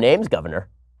you name names, Governor?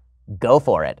 Go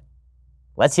for it.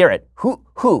 Let's hear it. Who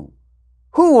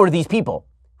are these people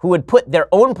who would put their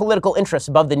own political interests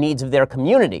above the needs of their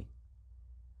community?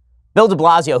 Bill de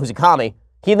Blasio, who's a commie,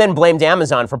 he then blamed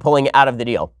Amazon for pulling out of the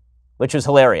deal, which was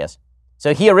hilarious.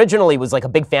 So he originally was like a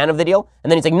big fan of the deal, and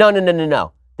then he's like,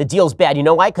 no. The deal's bad. You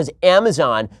know why? Because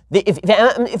Amazon,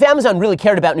 if Amazon really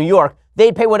cared about New York,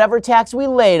 they'd pay whatever tax we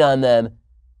laid on them.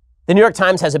 The New York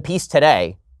Times has a piece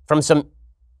today from some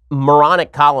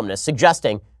moronic columnists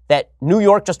suggesting that New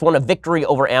York just won a victory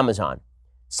over Amazon.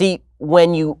 See,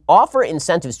 when you offer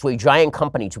incentives to a giant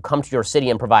company to come to your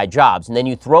city and provide jobs, and then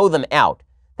you throw them out,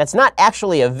 that's not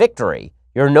actually a victory.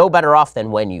 You're no better off than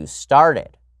when you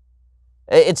started.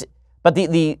 But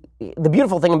the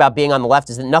beautiful thing about being on the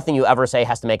left is that nothing you ever say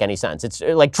has to make any sense. It's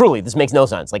like, truly, this makes no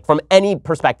sense. Like, from any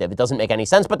perspective, it doesn't make any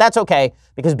sense. But that's okay,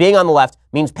 because being on the left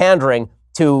means pandering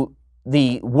to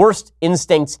the worst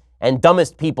instincts and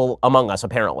dumbest people among us,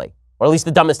 apparently. Or at least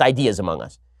the dumbest ideas among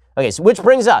us. Okay, so which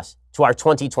brings us to our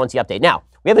 2020 update. Now,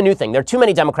 we have a new thing. There are too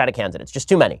many Democratic candidates, just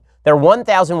too many. There are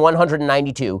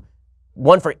 1,192,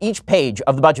 one for each page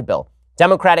of the budget bill.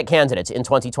 Democratic candidates in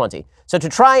 2020. So to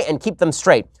try and keep them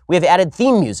straight, we have added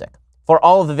theme music for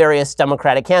all of the various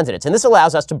Democratic candidates. And this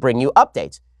allows us to bring you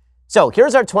updates. So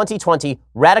here's our 2020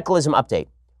 radicalism update.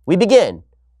 We begin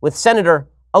with Senator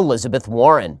Elizabeth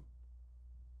Warren.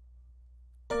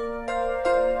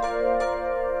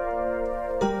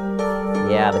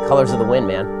 Yeah, the colors of the wind,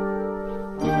 man.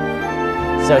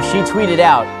 So she tweeted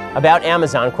out about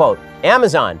Amazon, quote,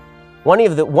 Amazon, one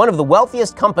of the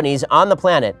wealthiest companies on the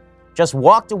planet, just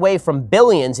walked away from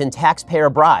billions in taxpayer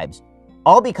bribes,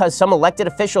 all because some elected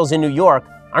officials in New York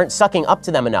aren't sucking up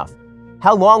to them enough.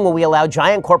 How long will we allow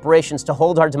giant corporations to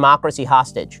hold our democracy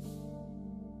hostage?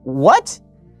 What?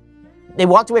 They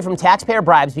walked away from taxpayer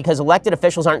bribes because elected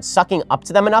officials aren't sucking up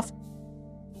to them enough?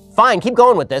 Fine, keep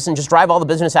going with this and just drive all the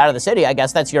business out of the city. I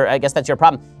guess that's your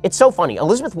problem. It's so funny.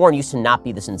 Elizabeth Warren used to not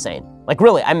be this insane. Like,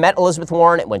 really, I met Elizabeth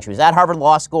Warren when she was at Harvard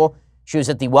Law School. She was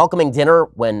at the welcoming dinner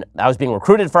when I was being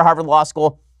recruited for Harvard Law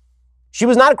School. She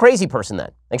was not a crazy person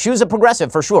then. Like, she was a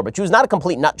progressive for sure, but she was not a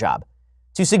complete nut job.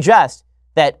 To suggest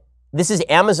that this is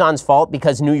Amazon's fault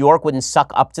because New York wouldn't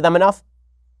suck up to them enough,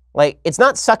 like, it's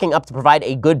not sucking up to provide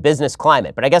a good business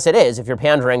climate, but I guess it is if you're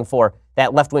pandering for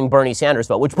that left-wing Bernie Sanders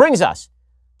vote, which brings us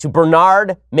to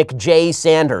Bernard McJ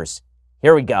Sanders.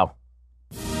 Here we go.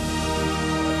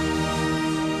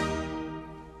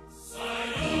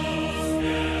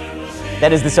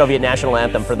 That is the Soviet national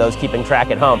anthem for those keeping track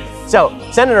at home. So,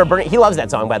 Senator Bernie, he loves that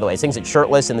song, by the way, sings it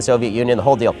shirtless in the Soviet Union, the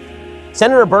whole deal.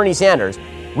 Senator Bernie Sanders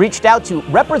reached out to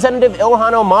Representative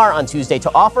Ilhan Omar on Tuesday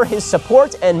to offer his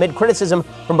support and mid criticism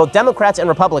from both Democrats and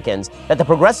Republicans that the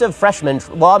progressive freshman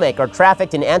lawmaker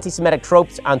trafficked in anti-Semitic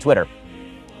tropes on Twitter.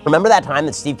 Remember that time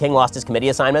that Steve King lost his committee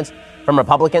assignments from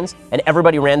Republicans and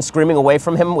everybody ran screaming away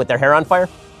from him with their hair on fire?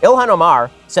 Ilhan Omar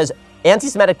says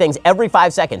anti-Semitic things every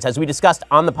 5 seconds, as we discussed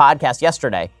on the podcast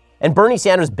yesterday, and Bernie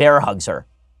Sanders bear hugs her.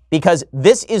 because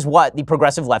this is what the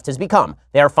progressive left has become.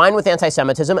 They are fine with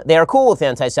anti-Semitism. They are cool with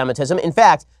anti-Semitism. In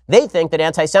fact, they think that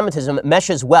anti-Semitism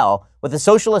meshes well with a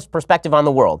socialist perspective on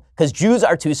the world because Jews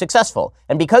are too successful.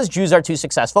 And because Jews are too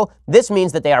successful, this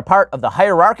means that they are part of the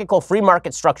hierarchical free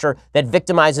market structure that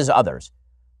victimizes others.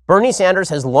 Bernie Sanders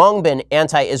has long been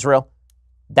anti-Israel.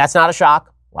 That's not a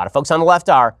shock. A lot of folks on the left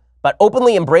are. But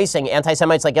openly embracing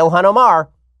anti-Semites like Ilhan Omar,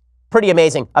 pretty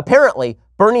amazing. Apparently,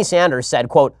 Bernie Sanders said,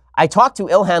 quote, "I talked to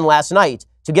Ilhan last night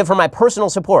to give her my personal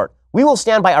support. We will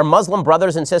stand by our Muslim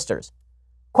brothers and sisters."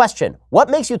 Question, what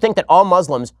makes you think that all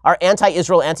Muslims are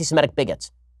anti-Israel, anti-Semitic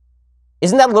bigots?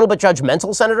 Isn't that a little bit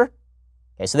judgmental, Senator?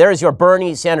 Okay, so there is your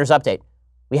Bernie Sanders update.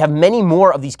 We have many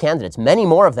more of these candidates, many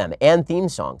more of them, and theme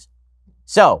songs.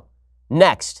 So,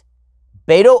 next,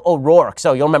 Beto O'Rourke.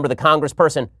 So you'll remember the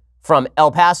congressperson from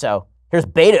El Paso. Here's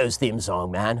Beto's theme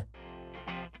song, man.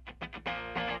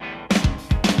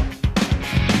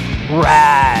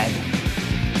 Rad.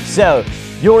 So,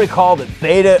 you'll recall that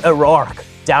Beto O'Rourke,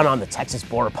 down on the Texas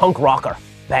border, punk rocker,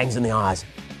 bangs in the eyes.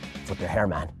 Flip your hair,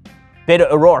 man. Beto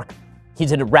O'Rourke, he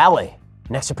did a rally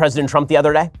next to President Trump the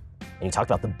other day, and he talked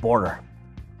about the border.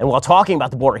 And while talking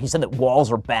about the border, he said that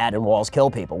walls are bad and walls kill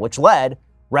people, which led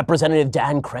Representative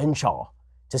Dan Crenshaw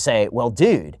to say, well,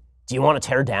 dude, do you want to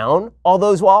tear down all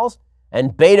those walls?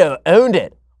 And Beto owned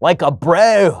it like a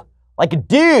bro, like a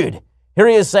dude. Here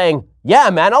he is saying,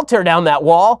 yeah, man, I'll tear down that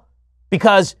wall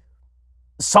because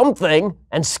something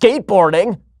and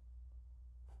skateboarding.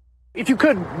 If you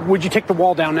could, would you take the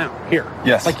wall down now? Here.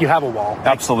 Yes. Like you have a wall.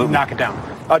 Absolutely. Knock it down.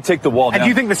 I'd take the wall down. And do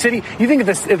you think the city,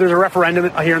 if there's a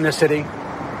referendum here in this city,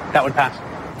 that would pass?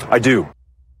 I do.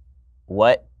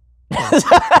 What?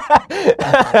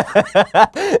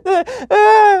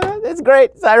 It's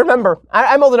great. I remember.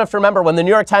 I'm old enough to remember when the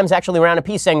New York Times actually ran a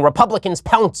piece saying Republicans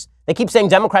pounce. They keep saying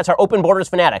Democrats are open borders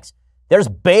fanatics. There's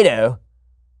Beto,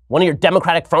 one of your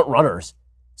Democratic front runners,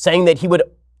 saying that he would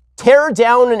tear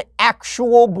down an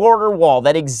actual border wall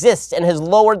that exists and has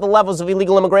lowered the levels of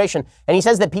illegal immigration. And he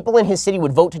says that people in his city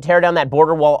would vote to tear down that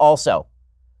border wall also.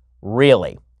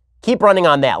 Really? Keep running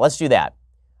on that. Let's do that.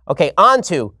 Okay, on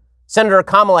to Senator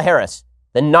Kamala Harris,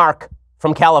 the narc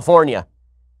from California.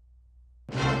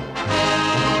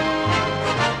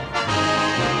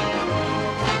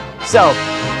 So,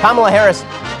 Kamala Harris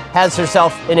has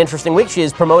herself an interesting week. She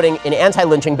is promoting an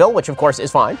anti-lynching bill, which of course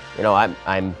is fine. You know,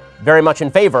 I'm very much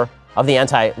in favor of the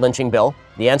anti-lynching bill.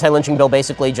 The anti-lynching bill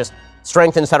basically just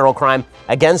strengthens federal crime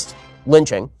against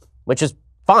lynching, which is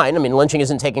fine. I mean, lynching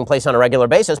isn't taking place on a regular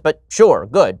basis, but sure,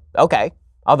 good, okay.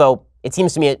 Although it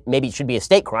seems to me maybe it should be a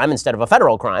state crime instead of a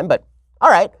federal crime, but all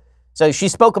right. So she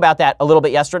spoke about that a little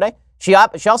bit yesterday. She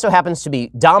also happens to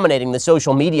be dominating the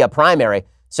social media primary.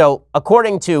 So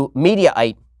according to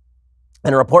Mediaite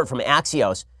and a report from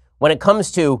Axios, when it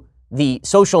comes to the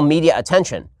social media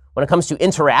attention, when it comes to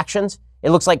interactions, it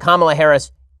looks like Kamala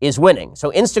Harris is winning.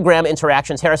 So Instagram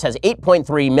interactions, Harris has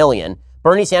 8.3 million.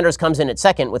 Bernie Sanders comes in at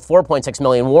second with 4.6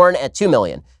 million. Warren at 2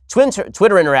 million.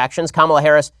 Twitter interactions, Kamala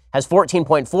Harris has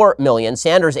 14.4 million.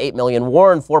 Sanders 8 million.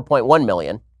 Warren 4.1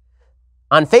 million.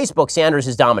 On Facebook, Sanders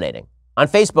is dominating. On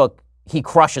Facebook, he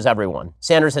crushes everyone.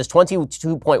 Sanders has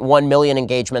 22.1 million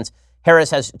engagements.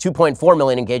 Harris has 2.4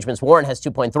 million engagements. Warren has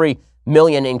 2.3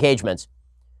 million engagements.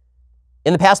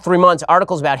 In the past 3 months,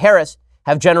 articles about Harris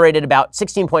have generated about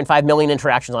 16.5 million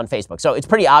interactions on Facebook. So it's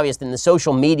pretty obvious that in the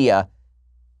social media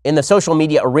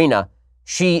arena,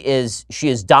 she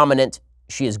is dominant.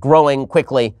 She is growing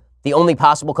quickly. The only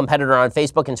possible competitor on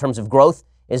Facebook in terms of growth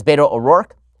is Beto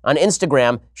O'Rourke. On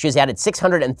Instagram, she has added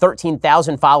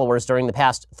 613,000 followers during the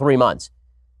past 3 months.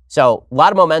 So a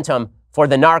lot of momentum for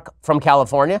the narc from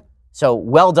California. So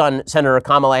well done, Senator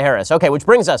Kamala Harris. Okay, which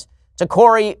brings us to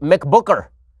Cory McBooker.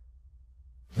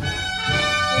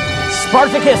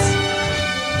 Spartacus.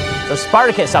 So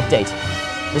Spartacus update.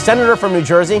 The senator from New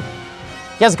Jersey,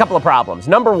 he has a couple of problems.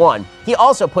 Number one, he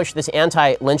also pushed this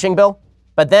anti-lynching bill,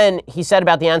 but then he said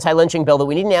about the anti-lynching bill that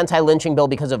we need an anti-lynching bill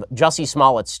because of Jussie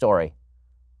Smollett's story.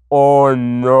 Oh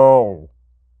no.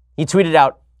 He tweeted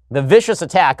out, the vicious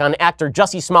attack on actor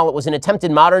Jussie Smollett was an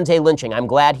attempted modern-day lynching. I'm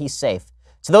glad he's safe.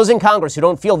 To those in Congress who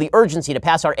don't feel the urgency to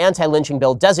pass our anti-lynching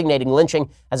bill designating lynching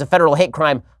as a federal hate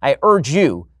crime, I urge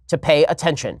you to pay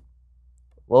attention.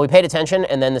 Well, we paid attention,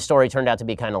 and then the story turned out to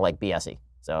be kind of like BS-y.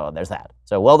 So there's that.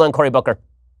 So well done, Cory Booker.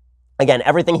 Again,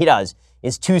 everything he does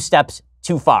is 2 steps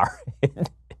too far.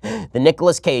 The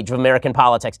Nicolas Cage of American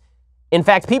politics. In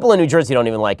fact, people in New Jersey don't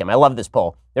even like him. I love this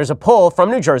poll. There's a poll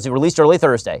from New Jersey released early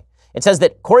Thursday. It says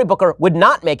that Cory Booker would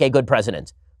not make a good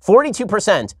president.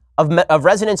 42% of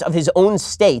residents of his own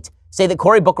state say that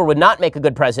Cory Booker would not make a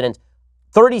good president.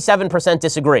 37%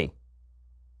 disagree.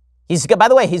 By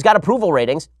the way, he's got approval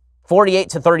ratings, 48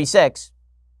 to 36.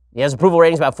 He has approval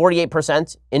ratings about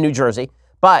 48% in New Jersey,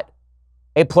 but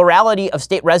a plurality of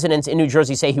state residents in New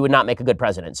Jersey say he would not make a good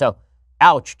president. So,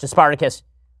 ouch to Spartacus.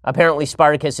 Apparently,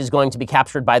 Spartacus is going to be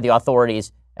captured by the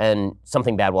authorities and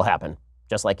something bad will happen,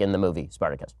 just like in the movie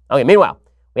Spartacus. Okay, meanwhile,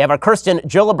 we have our Kirsten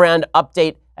Gillibrand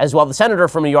update as well, the senator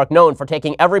from New York known for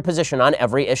taking every position on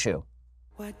every issue.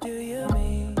 What do you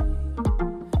mean?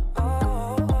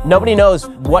 Nobody knows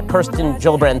what Kirsten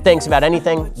Gillibrand thinks about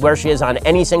anything, where she is on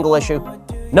any single issue.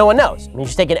 No one knows. I mean,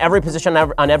 she's taken every position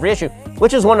on every issue,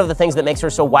 which is one of the things that makes her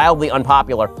so wildly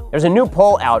unpopular. There's a new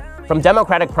poll out from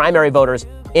Democratic primary voters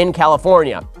in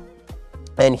California,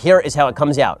 and here is how it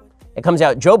comes out. It comes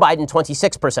out Joe Biden,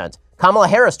 26%, Kamala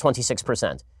Harris,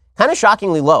 26%. Kind of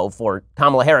shockingly low for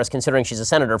Kamala Harris, considering she's a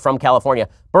senator from California.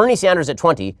 Bernie Sanders at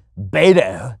 20,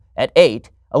 Beto at 8,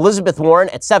 Elizabeth Warren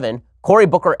at 7, Cory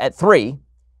Booker at 3,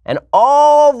 and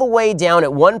all the way down at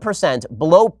 1%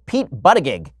 below Pete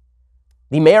Buttigieg,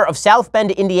 the mayor of South Bend,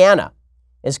 Indiana,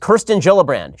 is Kirsten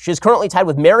Gillibrand. She is currently tied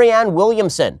with Marianne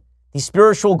Williamson, the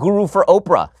spiritual guru for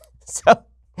Oprah.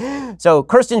 So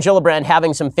Kirsten Gillibrand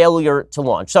having some failure to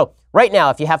launch. So right now,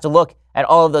 if you have to look at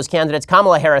all of those candidates,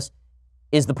 Kamala Harris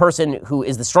is the person who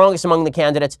is the strongest among the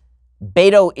candidates.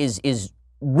 Beto is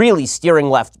really steering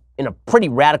left in a pretty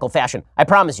radical fashion. I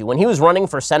promise you, when he was running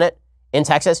for Senate in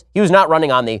Texas, he was not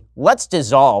running on the let's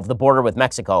dissolve the border with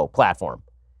Mexico platform.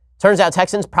 Turns out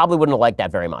Texans probably wouldn't have liked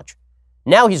that very much.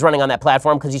 Now he's running on that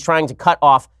platform because he's trying to cut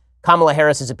off Kamala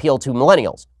Harris's appeal to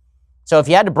millennials. So if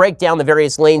you had to break down the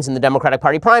various lanes in the Democratic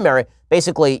Party primary,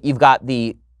 basically you've got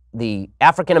the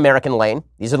African-American lane.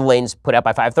 These are the lanes put out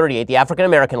by 538. The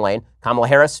African-American lane, Kamala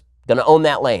Harris, going to own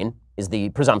that lane, is the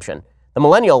presumption. The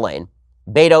millennial lane,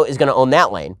 Beto is going to own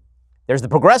that lane. There's the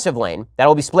progressive lane. That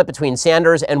will be split between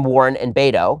Sanders and Warren and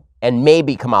Beto, and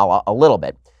maybe Kamala a little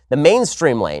bit. The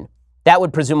mainstream lane, that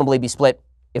would presumably be split,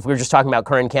 if we were just talking about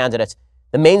current candidates,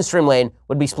 the mainstream lane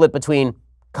would be split between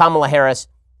Kamala Harris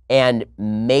and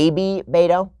maybe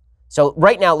Beto. So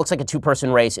right now it looks like a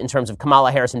two-person race in terms of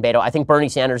Kamala Harris and Beto. I think Bernie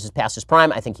Sanders is past his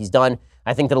prime. I think he's done.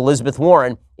 I think that Elizabeth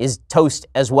Warren is toast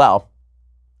as well.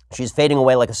 She's fading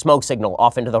away like a smoke signal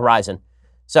off into the horizon.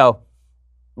 So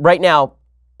right now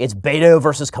it's Beto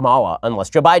versus Kamala, unless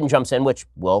Joe Biden jumps in, which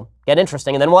will get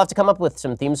interesting. And then we'll have to come up with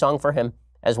some theme song for him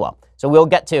as well. So we'll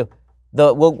get to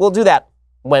we'll do that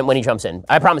when he jumps in.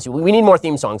 I promise you, we need more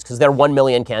theme songs because there are 1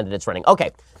 million candidates running.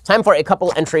 Okay, time for a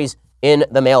couple entries in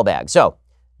the mailbag. So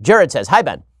Jared says, hi,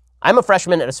 Ben. I'm a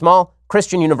freshman at a small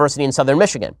Christian university in southern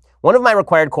Michigan. One of my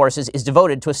required courses is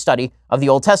devoted to a study of the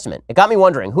Old Testament. It got me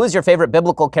wondering, who is your favorite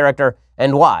biblical character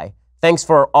and why? Thanks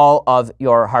for all of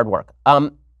your hard work.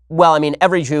 Well, I mean,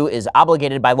 every Jew is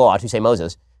obligated by law to say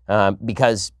Moses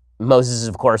because Moses is,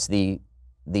 of course, the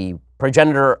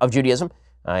progenitor of Judaism.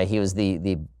 He was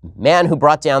the man who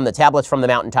brought down the tablets from the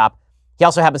mountaintop. He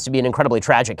also happens to be an incredibly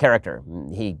tragic character.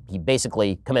 He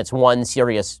basically commits one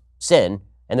serious sin,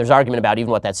 and there's argument about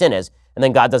even what that sin is, and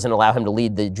then God doesn't allow him to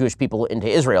lead the Jewish people into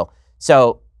Israel.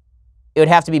 So it would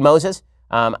have to be Moses.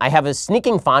 I have a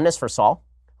sneaking fondness for Saul,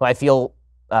 who I feel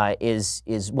is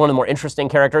one of the more interesting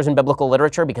characters in biblical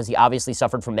literature because he obviously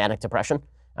suffered from manic depression,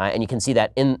 and you can see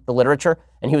that in the literature.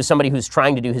 And he was somebody who's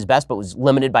trying to do his best but was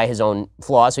limited by his own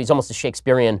flaws, so he's almost a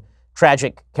Shakespearean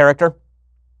tragic character.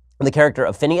 And the character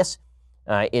of Phineas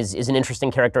is an interesting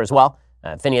character as well.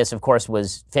 Phineas, of course,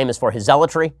 was famous for his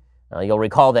zealotry. You'll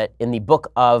recall that in the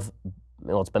book of,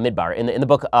 well, it's Bamidbar, in the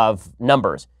book of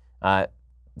Numbers,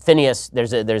 Phineas,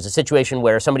 there's a situation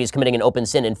where somebody's committing an open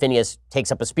sin and Phineas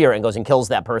takes up a spear and goes and kills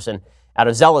that person out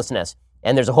of zealousness.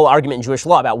 And there's a whole argument in Jewish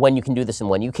law about when you can do this and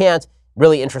when you can't.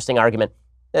 Really interesting argument.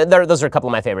 Those are a couple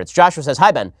of my favorites. Joshua says,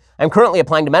 hi, Ben. I'm currently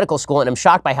applying to medical school and I'm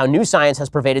shocked by how new science has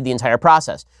pervaded the entire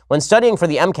process. When studying for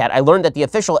the MCAT, I learned that the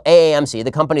official AAMC,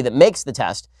 the company that makes the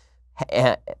test,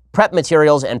 prep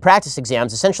materials and practice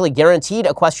exams essentially guaranteed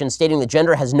a question stating that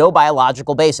gender has no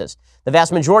biological basis. The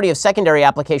vast majority of secondary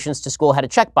applications to school had a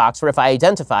checkbox for if I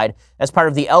identified as part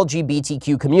of the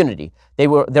LGBTQ community. There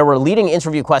were leading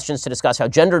interview questions to discuss how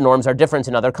gender norms are different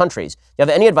in other countries. Do you have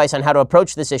any advice on how to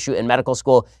approach this issue in medical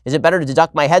school? Is it better to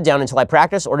duck my head down until I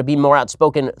practice or to be more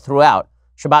outspoken throughout?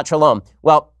 Shabbat shalom.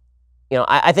 Well,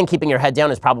 I think keeping your head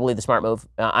down is probably the smart move.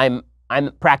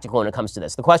 I'm practical when it comes to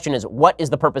this. The question is, what is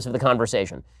the purpose of the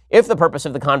conversation? If the purpose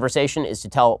of the conversation is to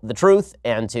tell the truth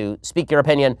and to speak your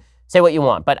opinion, say what you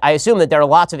want. But I assume that there are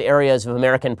lots of areas of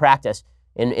American practice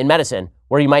in medicine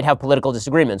where you might have political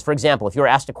disagreements. For example, if you're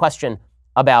asked a question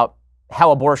about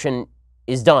how abortion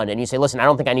is done and you say, listen, I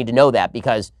don't think I need to know that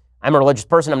because I'm a religious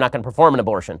person, I'm not going to perform an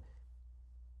abortion.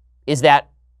 Is that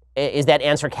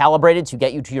answer calibrated to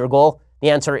get you to your goal? The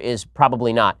answer is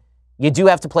probably not. You do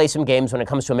have to play some games when it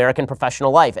comes to American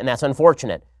professional life, and that's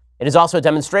unfortunate. It is also a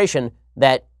demonstration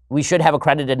that we should have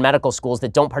accredited medical schools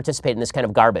that don't participate in this kind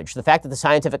of garbage. The fact that the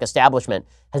scientific establishment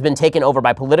has been taken over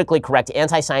by politically correct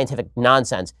anti-scientific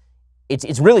nonsense,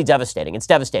 it's really devastating. It's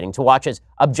devastating to watch as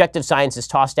objective science is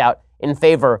tossed out in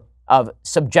favor of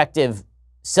subjective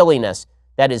silliness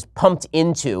that is pumped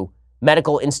into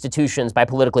medical institutions by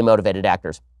politically motivated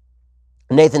actors.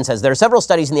 Nathan says, there are several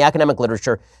studies in the academic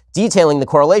literature detailing the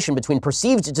correlation between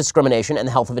perceived discrimination and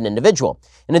the health of an individual.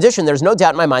 In addition, there's no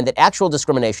doubt in my mind that actual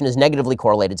discrimination is negatively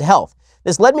correlated to health.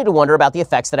 This led me to wonder about the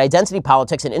effects that identity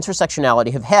politics and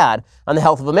intersectionality have had on the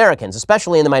health of Americans,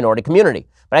 especially in the minority community.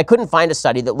 But I couldn't find a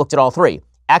study that looked at all three: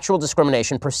 actual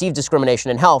discrimination, perceived discrimination,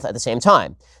 and health at the same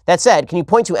time. That said, can you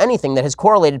point to anything that has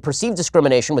correlated perceived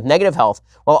discrimination with negative health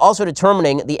while also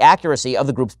determining the accuracy of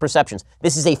the group's perceptions?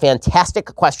 This is a fantastic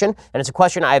question, and it's a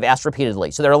question I have asked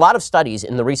repeatedly. So there are a lot of studies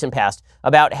in the recent past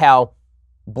about how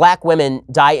black women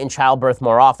die in childbirth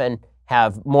more often,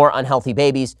 have more unhealthy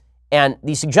babies, and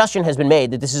the suggestion has been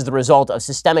made that this is the result of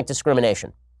systemic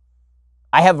discrimination.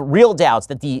 I have real doubts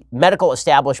that the medical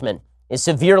establishment is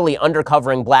severely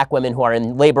undercovering black women who are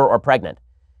in labor or pregnant.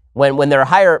 When there are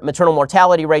higher maternal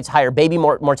mortality rates, higher baby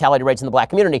mortality rates in the black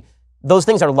community, those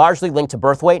things are largely linked to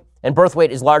birth weight, and birth weight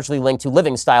is largely linked to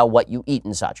living style, what you eat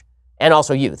and such, and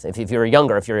also youth. If you're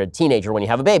younger, if you're a teenager when you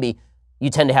have a baby, you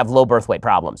tend to have low birth weight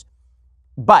problems.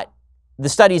 But the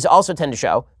studies also tend to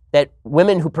show that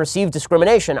women who perceive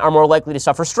discrimination are more likely to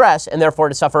suffer stress and therefore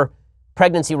to suffer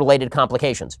pregnancy-related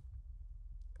complications.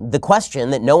 The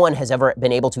question that no one has ever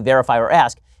been able to verify or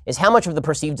ask is how much of the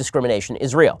perceived discrimination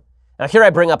is real. Now, here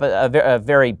I bring up a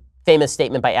very famous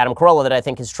statement by Adam Carolla that I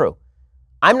think is true.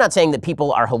 I'm not saying that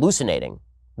people are hallucinating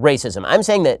racism. I'm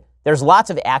saying that there's lots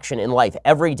of action in life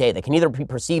every day that can either be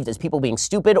perceived as people being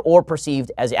stupid or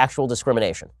perceived as actual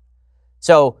discrimination.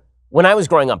 So when I was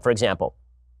growing up, for example,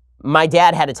 my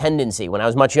dad had a tendency when I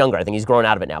was much younger, I think he's grown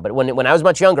out of it now, but when I was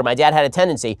much younger, my dad had a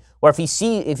tendency where if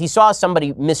he saw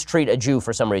somebody mistreat a Jew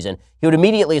for some reason, he would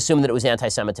immediately assume that it was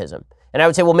anti-Semitism. And I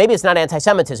would say, well, maybe it's not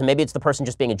anti-Semitism, maybe it's the person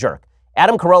just being a jerk.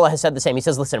 Adam Carolla has said the same. He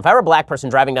says, listen, if I were a black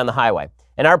person driving down the highway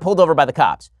and I were pulled over by the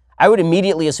cops, I would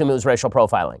immediately assume it was racial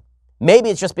profiling. Maybe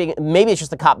it's just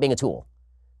the cop being a tool.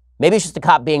 Maybe it's just the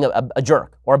cop being a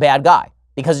jerk or a bad guy,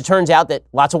 because it turns out that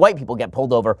lots of white people get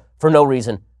pulled over for no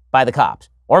reason by the cops.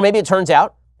 Or maybe it turns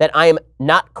out that I am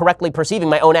not correctly perceiving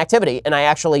my own activity and I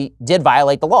actually did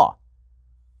violate the law.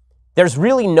 There's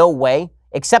really no way,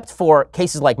 except for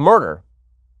cases like murder,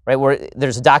 right, where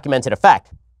there's a documented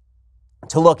effect,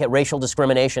 to look at racial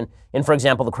discrimination in, for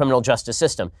example, the criminal justice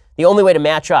system. The only way to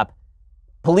match up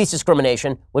police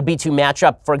discrimination would be to match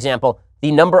up, for example,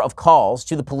 the number of calls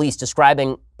to the police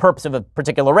describing purpose of a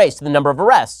particular race to the number of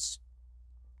arrests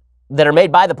that are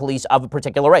made by the police of a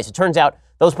particular race. It turns out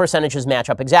those percentages match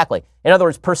up exactly. In other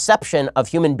words, perception of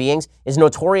human beings is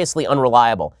notoriously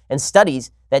unreliable, and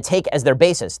studies that take as their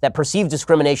basis that perceived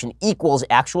discrimination equals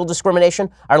actual discrimination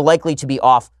are likely to be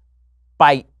off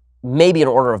by maybe an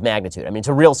order of magnitude. I mean, it's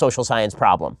a real social science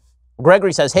problem.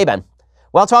 Gregory says, hey, Ben,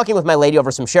 while talking with my lady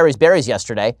over some Sherry's berries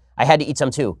yesterday, I had to eat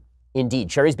some too.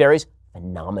 Indeed, Sherry's berries,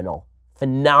 phenomenal.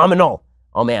 Phenomenal.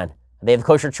 Oh, man. They have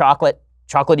kosher chocolate,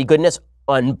 chocolatey goodness,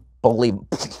 unbelievable,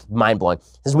 mind-blowing.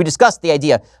 As we discussed the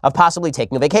idea of possibly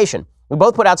taking a vacation. We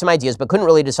both put out some ideas, but couldn't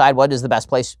really decide what is the best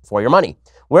place for your money.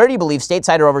 Where do you believe,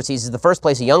 stateside or overseas, is the first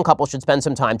place a young couple should spend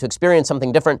some time to experience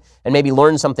something different and maybe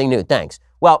learn something new? Thanks.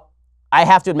 Well, I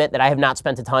have to admit that I have not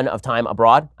spent a ton of time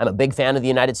abroad. I'm a big fan of the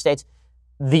United States.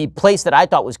 The place that I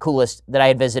thought was coolest that I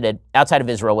had visited outside of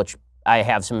Israel, which I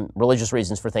have some religious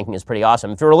reasons for thinking is pretty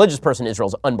awesome. If you're a religious person,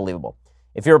 Israel's unbelievable.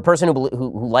 If you're a person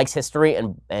who likes history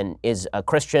and is a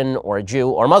Christian or a Jew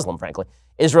or Muslim, frankly,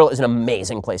 Israel is an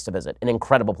amazing place to visit, an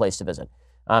incredible place to visit.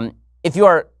 If you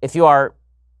are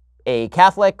a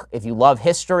Catholic, if you love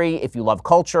history, if you love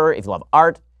culture, if you love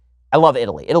art, I love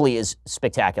Italy. Italy is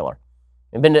spectacular.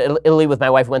 I've been to Italy with my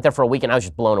wife. We went there for a week, and I was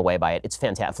just blown away by it. It's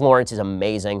fantastic. Florence is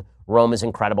amazing. Rome is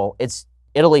incredible.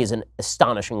 Italy is an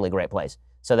astonishingly great place.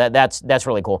 So that's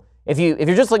really cool. If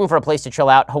you're just looking for a place to chill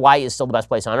out, Hawaii is still the best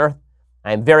place on earth.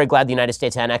 I am very glad the United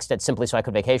States annexed it simply so I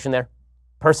could vacation there.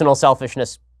 Personal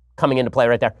selfishness coming into play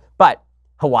right there. But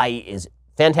Hawaii is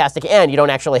fantastic, and you don't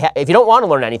actually if you don't want to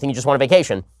learn anything, you just want a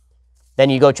vacation, then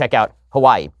you go check out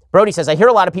Hawaii. Brody says, I hear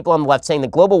a lot of people on the left saying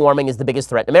that global warming is the biggest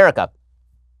threat in America.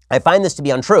 I find this to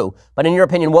be untrue, but in your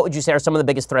opinion, what would you say are some of the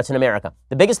biggest threats in America?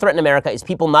 The biggest threat in America is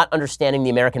people not understanding the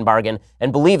American bargain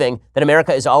and believing that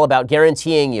America is all about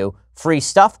guaranteeing you free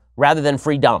stuff rather than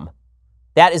freedom.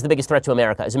 That is the biggest threat to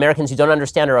America, is Americans who don't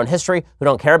understand our own history, who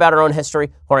don't care about our own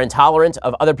history, who are intolerant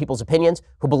of other people's opinions,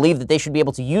 who believe that they should be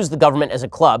able to use the government as a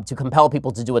club to compel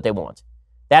people to do what they want.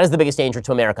 That is the biggest danger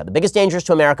to America. The biggest dangers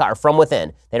to America are from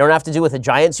within. They don't have to do with a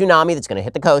giant tsunami that's going to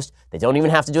hit the coast. They don't even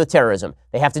have to do with terrorism.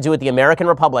 They have to do with the American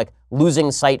Republic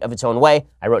losing sight of its own way.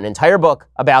 I wrote an entire book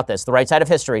about this, The Right Side of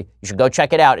History. You should go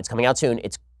check it out. It's coming out soon.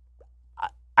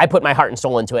 I put my heart and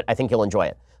soul into it. I think you'll enjoy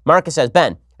it. Marcus says,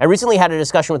 Ben, I recently had a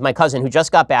discussion with my cousin who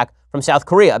just got back from South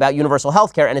Korea about universal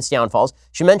health care and its downfalls.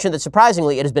 She mentioned that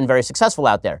surprisingly, it has been very successful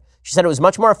out there. She said it was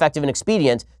much more effective and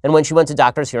expedient than when she went to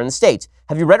doctors here in the States.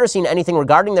 Have you read or seen anything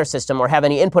regarding their system or have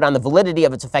any input on the validity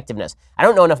of its effectiveness? I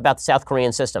don't know enough about the South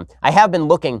Korean system. I have been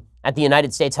looking at the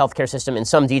United States healthcare system in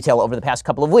some detail over the past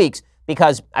couple of weeks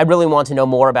because I really want to know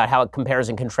more about how it compares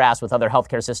and contrasts with other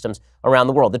healthcare systems around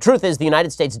the world. The truth is the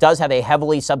United States does have a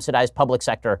heavily subsidized public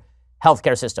sector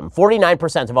healthcare system.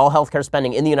 49% of all healthcare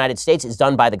spending in the United States is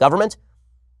done by the government.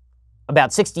 About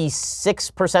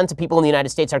 66% of people in the United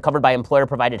States are covered by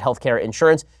employer-provided healthcare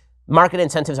insurance. Market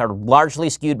incentives are largely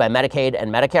skewed by Medicaid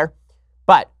and Medicare.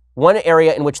 But one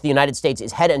area in which the United States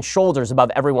is head and shoulders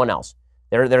above everyone else.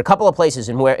 There are a couple of places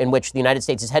in which the United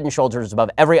States is head and shoulders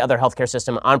above every other healthcare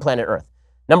system on planet Earth.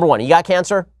 Number one, you got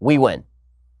cancer, we win.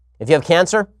 If you have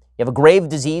cancer, you have a grave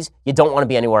disease, you don't want to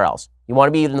be anywhere else. You want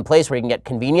to be in the place where you can get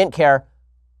convenient care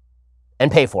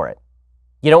and pay for it.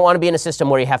 You don't want to be in a system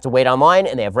where you have to wait online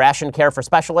and they have ration care for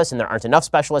specialists and there aren't enough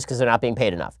specialists because they're not being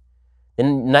paid enough.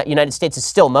 The United States is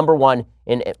still number one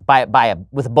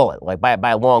with a bullet, like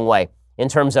by a long way, in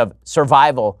terms of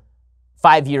survival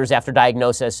 5 years after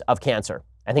diagnosis of cancer.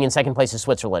 I think in second place is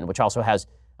Switzerland, which also has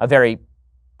a very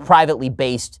privately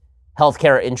based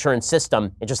healthcare insurance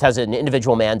system. It just has an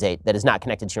individual mandate that is not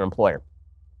connected to your employer.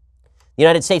 The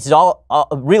United States is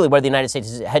really where the United States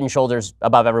is head and shoulders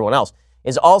above everyone else,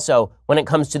 is also when it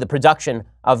comes to the production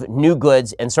of new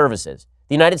goods and services.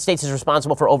 The United States is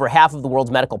responsible for over half of the world's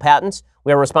medical patents.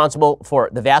 We are responsible for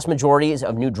the vast majorities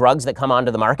of new drugs that come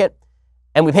onto the market,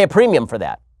 and we pay a premium for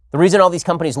that. The reason all these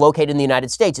companies located in the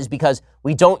United States is because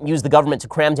we don't use the government to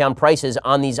cram down prices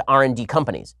on these R&D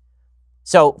companies.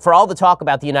 So for all the talk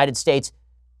about the United States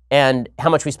and how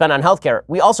much we spend on healthcare,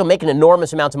 we also make an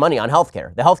enormous amount of money on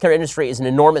healthcare. The healthcare industry is an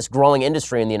enormous growing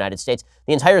industry in the United States.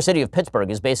 The entire city of Pittsburgh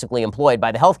is basically employed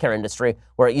by the healthcare industry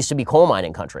where it used to be coal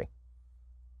mining country.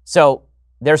 So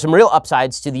there's some real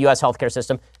upsides to the U.S. healthcare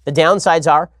system. The downsides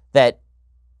are that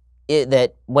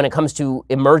when it comes to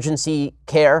emergency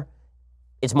care,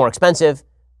 it's more expensive.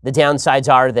 The downsides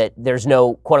are that there's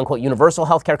no quote-unquote universal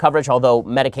healthcare coverage, although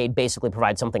Medicaid basically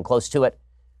provides something close to it.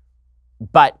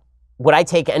 But would I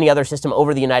take any other system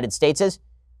over the United States is?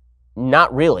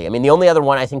 Not really. I mean, the only other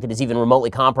one I think that is even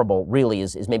remotely comparable really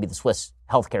is maybe the Swiss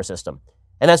healthcare system.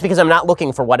 And that's because I'm not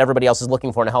looking for what everybody else is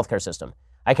looking for in a healthcare system.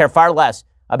 I care far less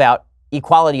about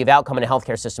equality of outcome in a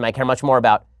healthcare system. I care much more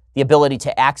about the ability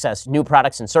to access new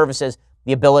products and services,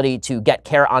 the ability to get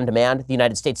care on demand. The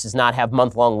United States does not have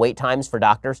month-long wait times for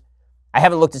doctors. I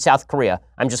haven't looked at South Korea.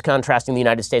 I'm just contrasting the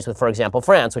United States with, for example,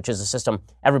 France, which is a system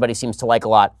everybody seems to like a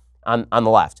lot on the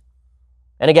left.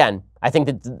 And again, I think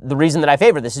that the reason that I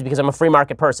favor this is because I'm a free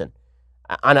market person.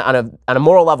 On a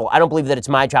moral level, I don't believe that it's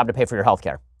my job to pay for your health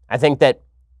care. I think that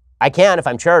I can if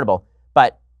I'm charitable,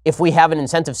 but if we have an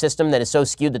incentive system that is so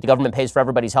skewed that the government pays for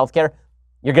everybody's health care,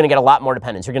 you're going to get a lot more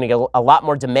dependence. You're going to get a lot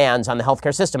more demands on the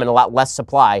healthcare system and a lot less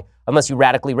supply unless you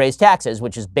radically raise taxes,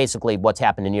 which is basically what's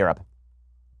happened in Europe.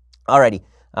 Alrighty,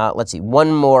 let's see.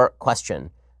 One more question.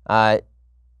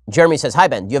 Jeremy says, hi,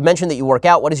 Ben. You have mentioned that you work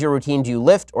out. What is your routine? Do you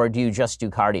lift or do you just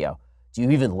do cardio? Do you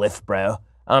even lift, bro?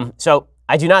 So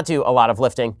I do not do a lot of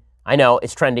lifting. I know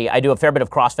it's trendy. I do a fair bit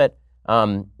of CrossFit,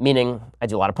 meaning I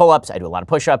do a lot of pull-ups. I do a lot of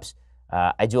push-ups.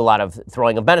 I do a lot of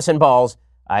throwing of medicine balls.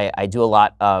 I do a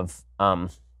lot of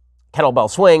kettlebell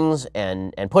swings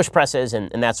and push presses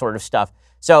and that sort of stuff.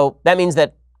 So that means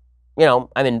that,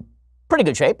 I'm in pretty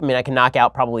good shape. I mean, I can knock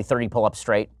out probably 30 pull-ups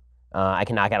straight. I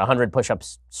can knock out 100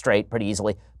 push-ups straight pretty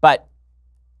easily. But,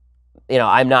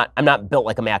 I'm not built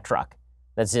like a Mack truck.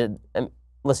 That's it.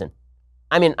 Listen,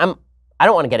 I don't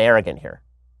want to get arrogant here,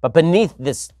 but beneath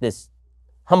this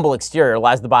humble exterior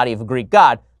lies the body of a Greek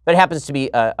god, but it happens to be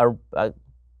a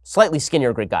slightly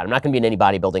skinnier Greek god. I'm not going to be in any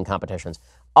bodybuilding competitions.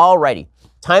 Alrighty,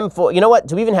 time for, you know what?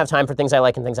 Do we even have time for things I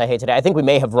like and things I hate today? I think we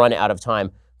may have run out of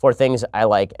time for things I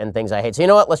like and things I hate. So you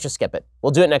know what? Let's just skip it.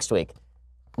 We'll do it next week.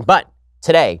 But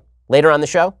today, later on the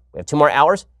show, we have 2 more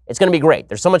hours. It's going to be great.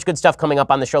 There's so much good stuff coming up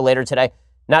on the show later today.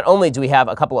 Not only do we have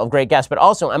a couple of great guests, but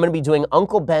also I'm going to be doing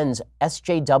Uncle Ben's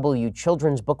SJW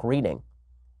children's book reading.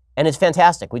 And it's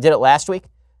fantastic. We did it last week.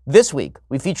 This week,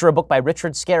 we feature a book by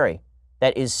Richard Scarry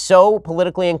that is so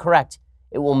politically incorrect.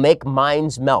 It will make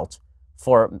minds melt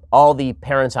for all the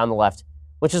parents on the left,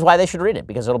 which is why they should read it,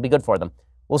 because it'll be good for them.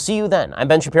 We'll see you then. I'm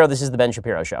Ben Shapiro. This is The Ben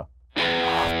Shapiro Show.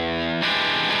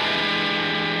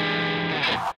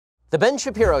 The Ben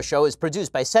Shapiro Show is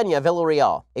produced by Senya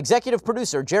Villarreal, executive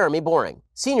producer Jeremy Boring,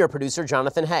 senior producer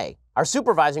Jonathan Hay. Our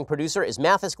supervising producer is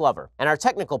Mathis Glover, and our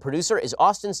technical producer is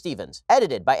Austin Stevens.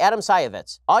 Edited by Adam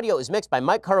Sayevitz. Audio is mixed by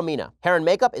Mike Caromina. Hair and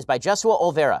makeup is by Jesua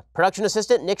Olvera. Production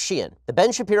assistant Nick Sheehan. The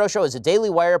Ben Shapiro Show is a Daily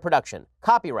Wire production.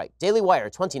 Copyright Daily Wire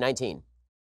 2019.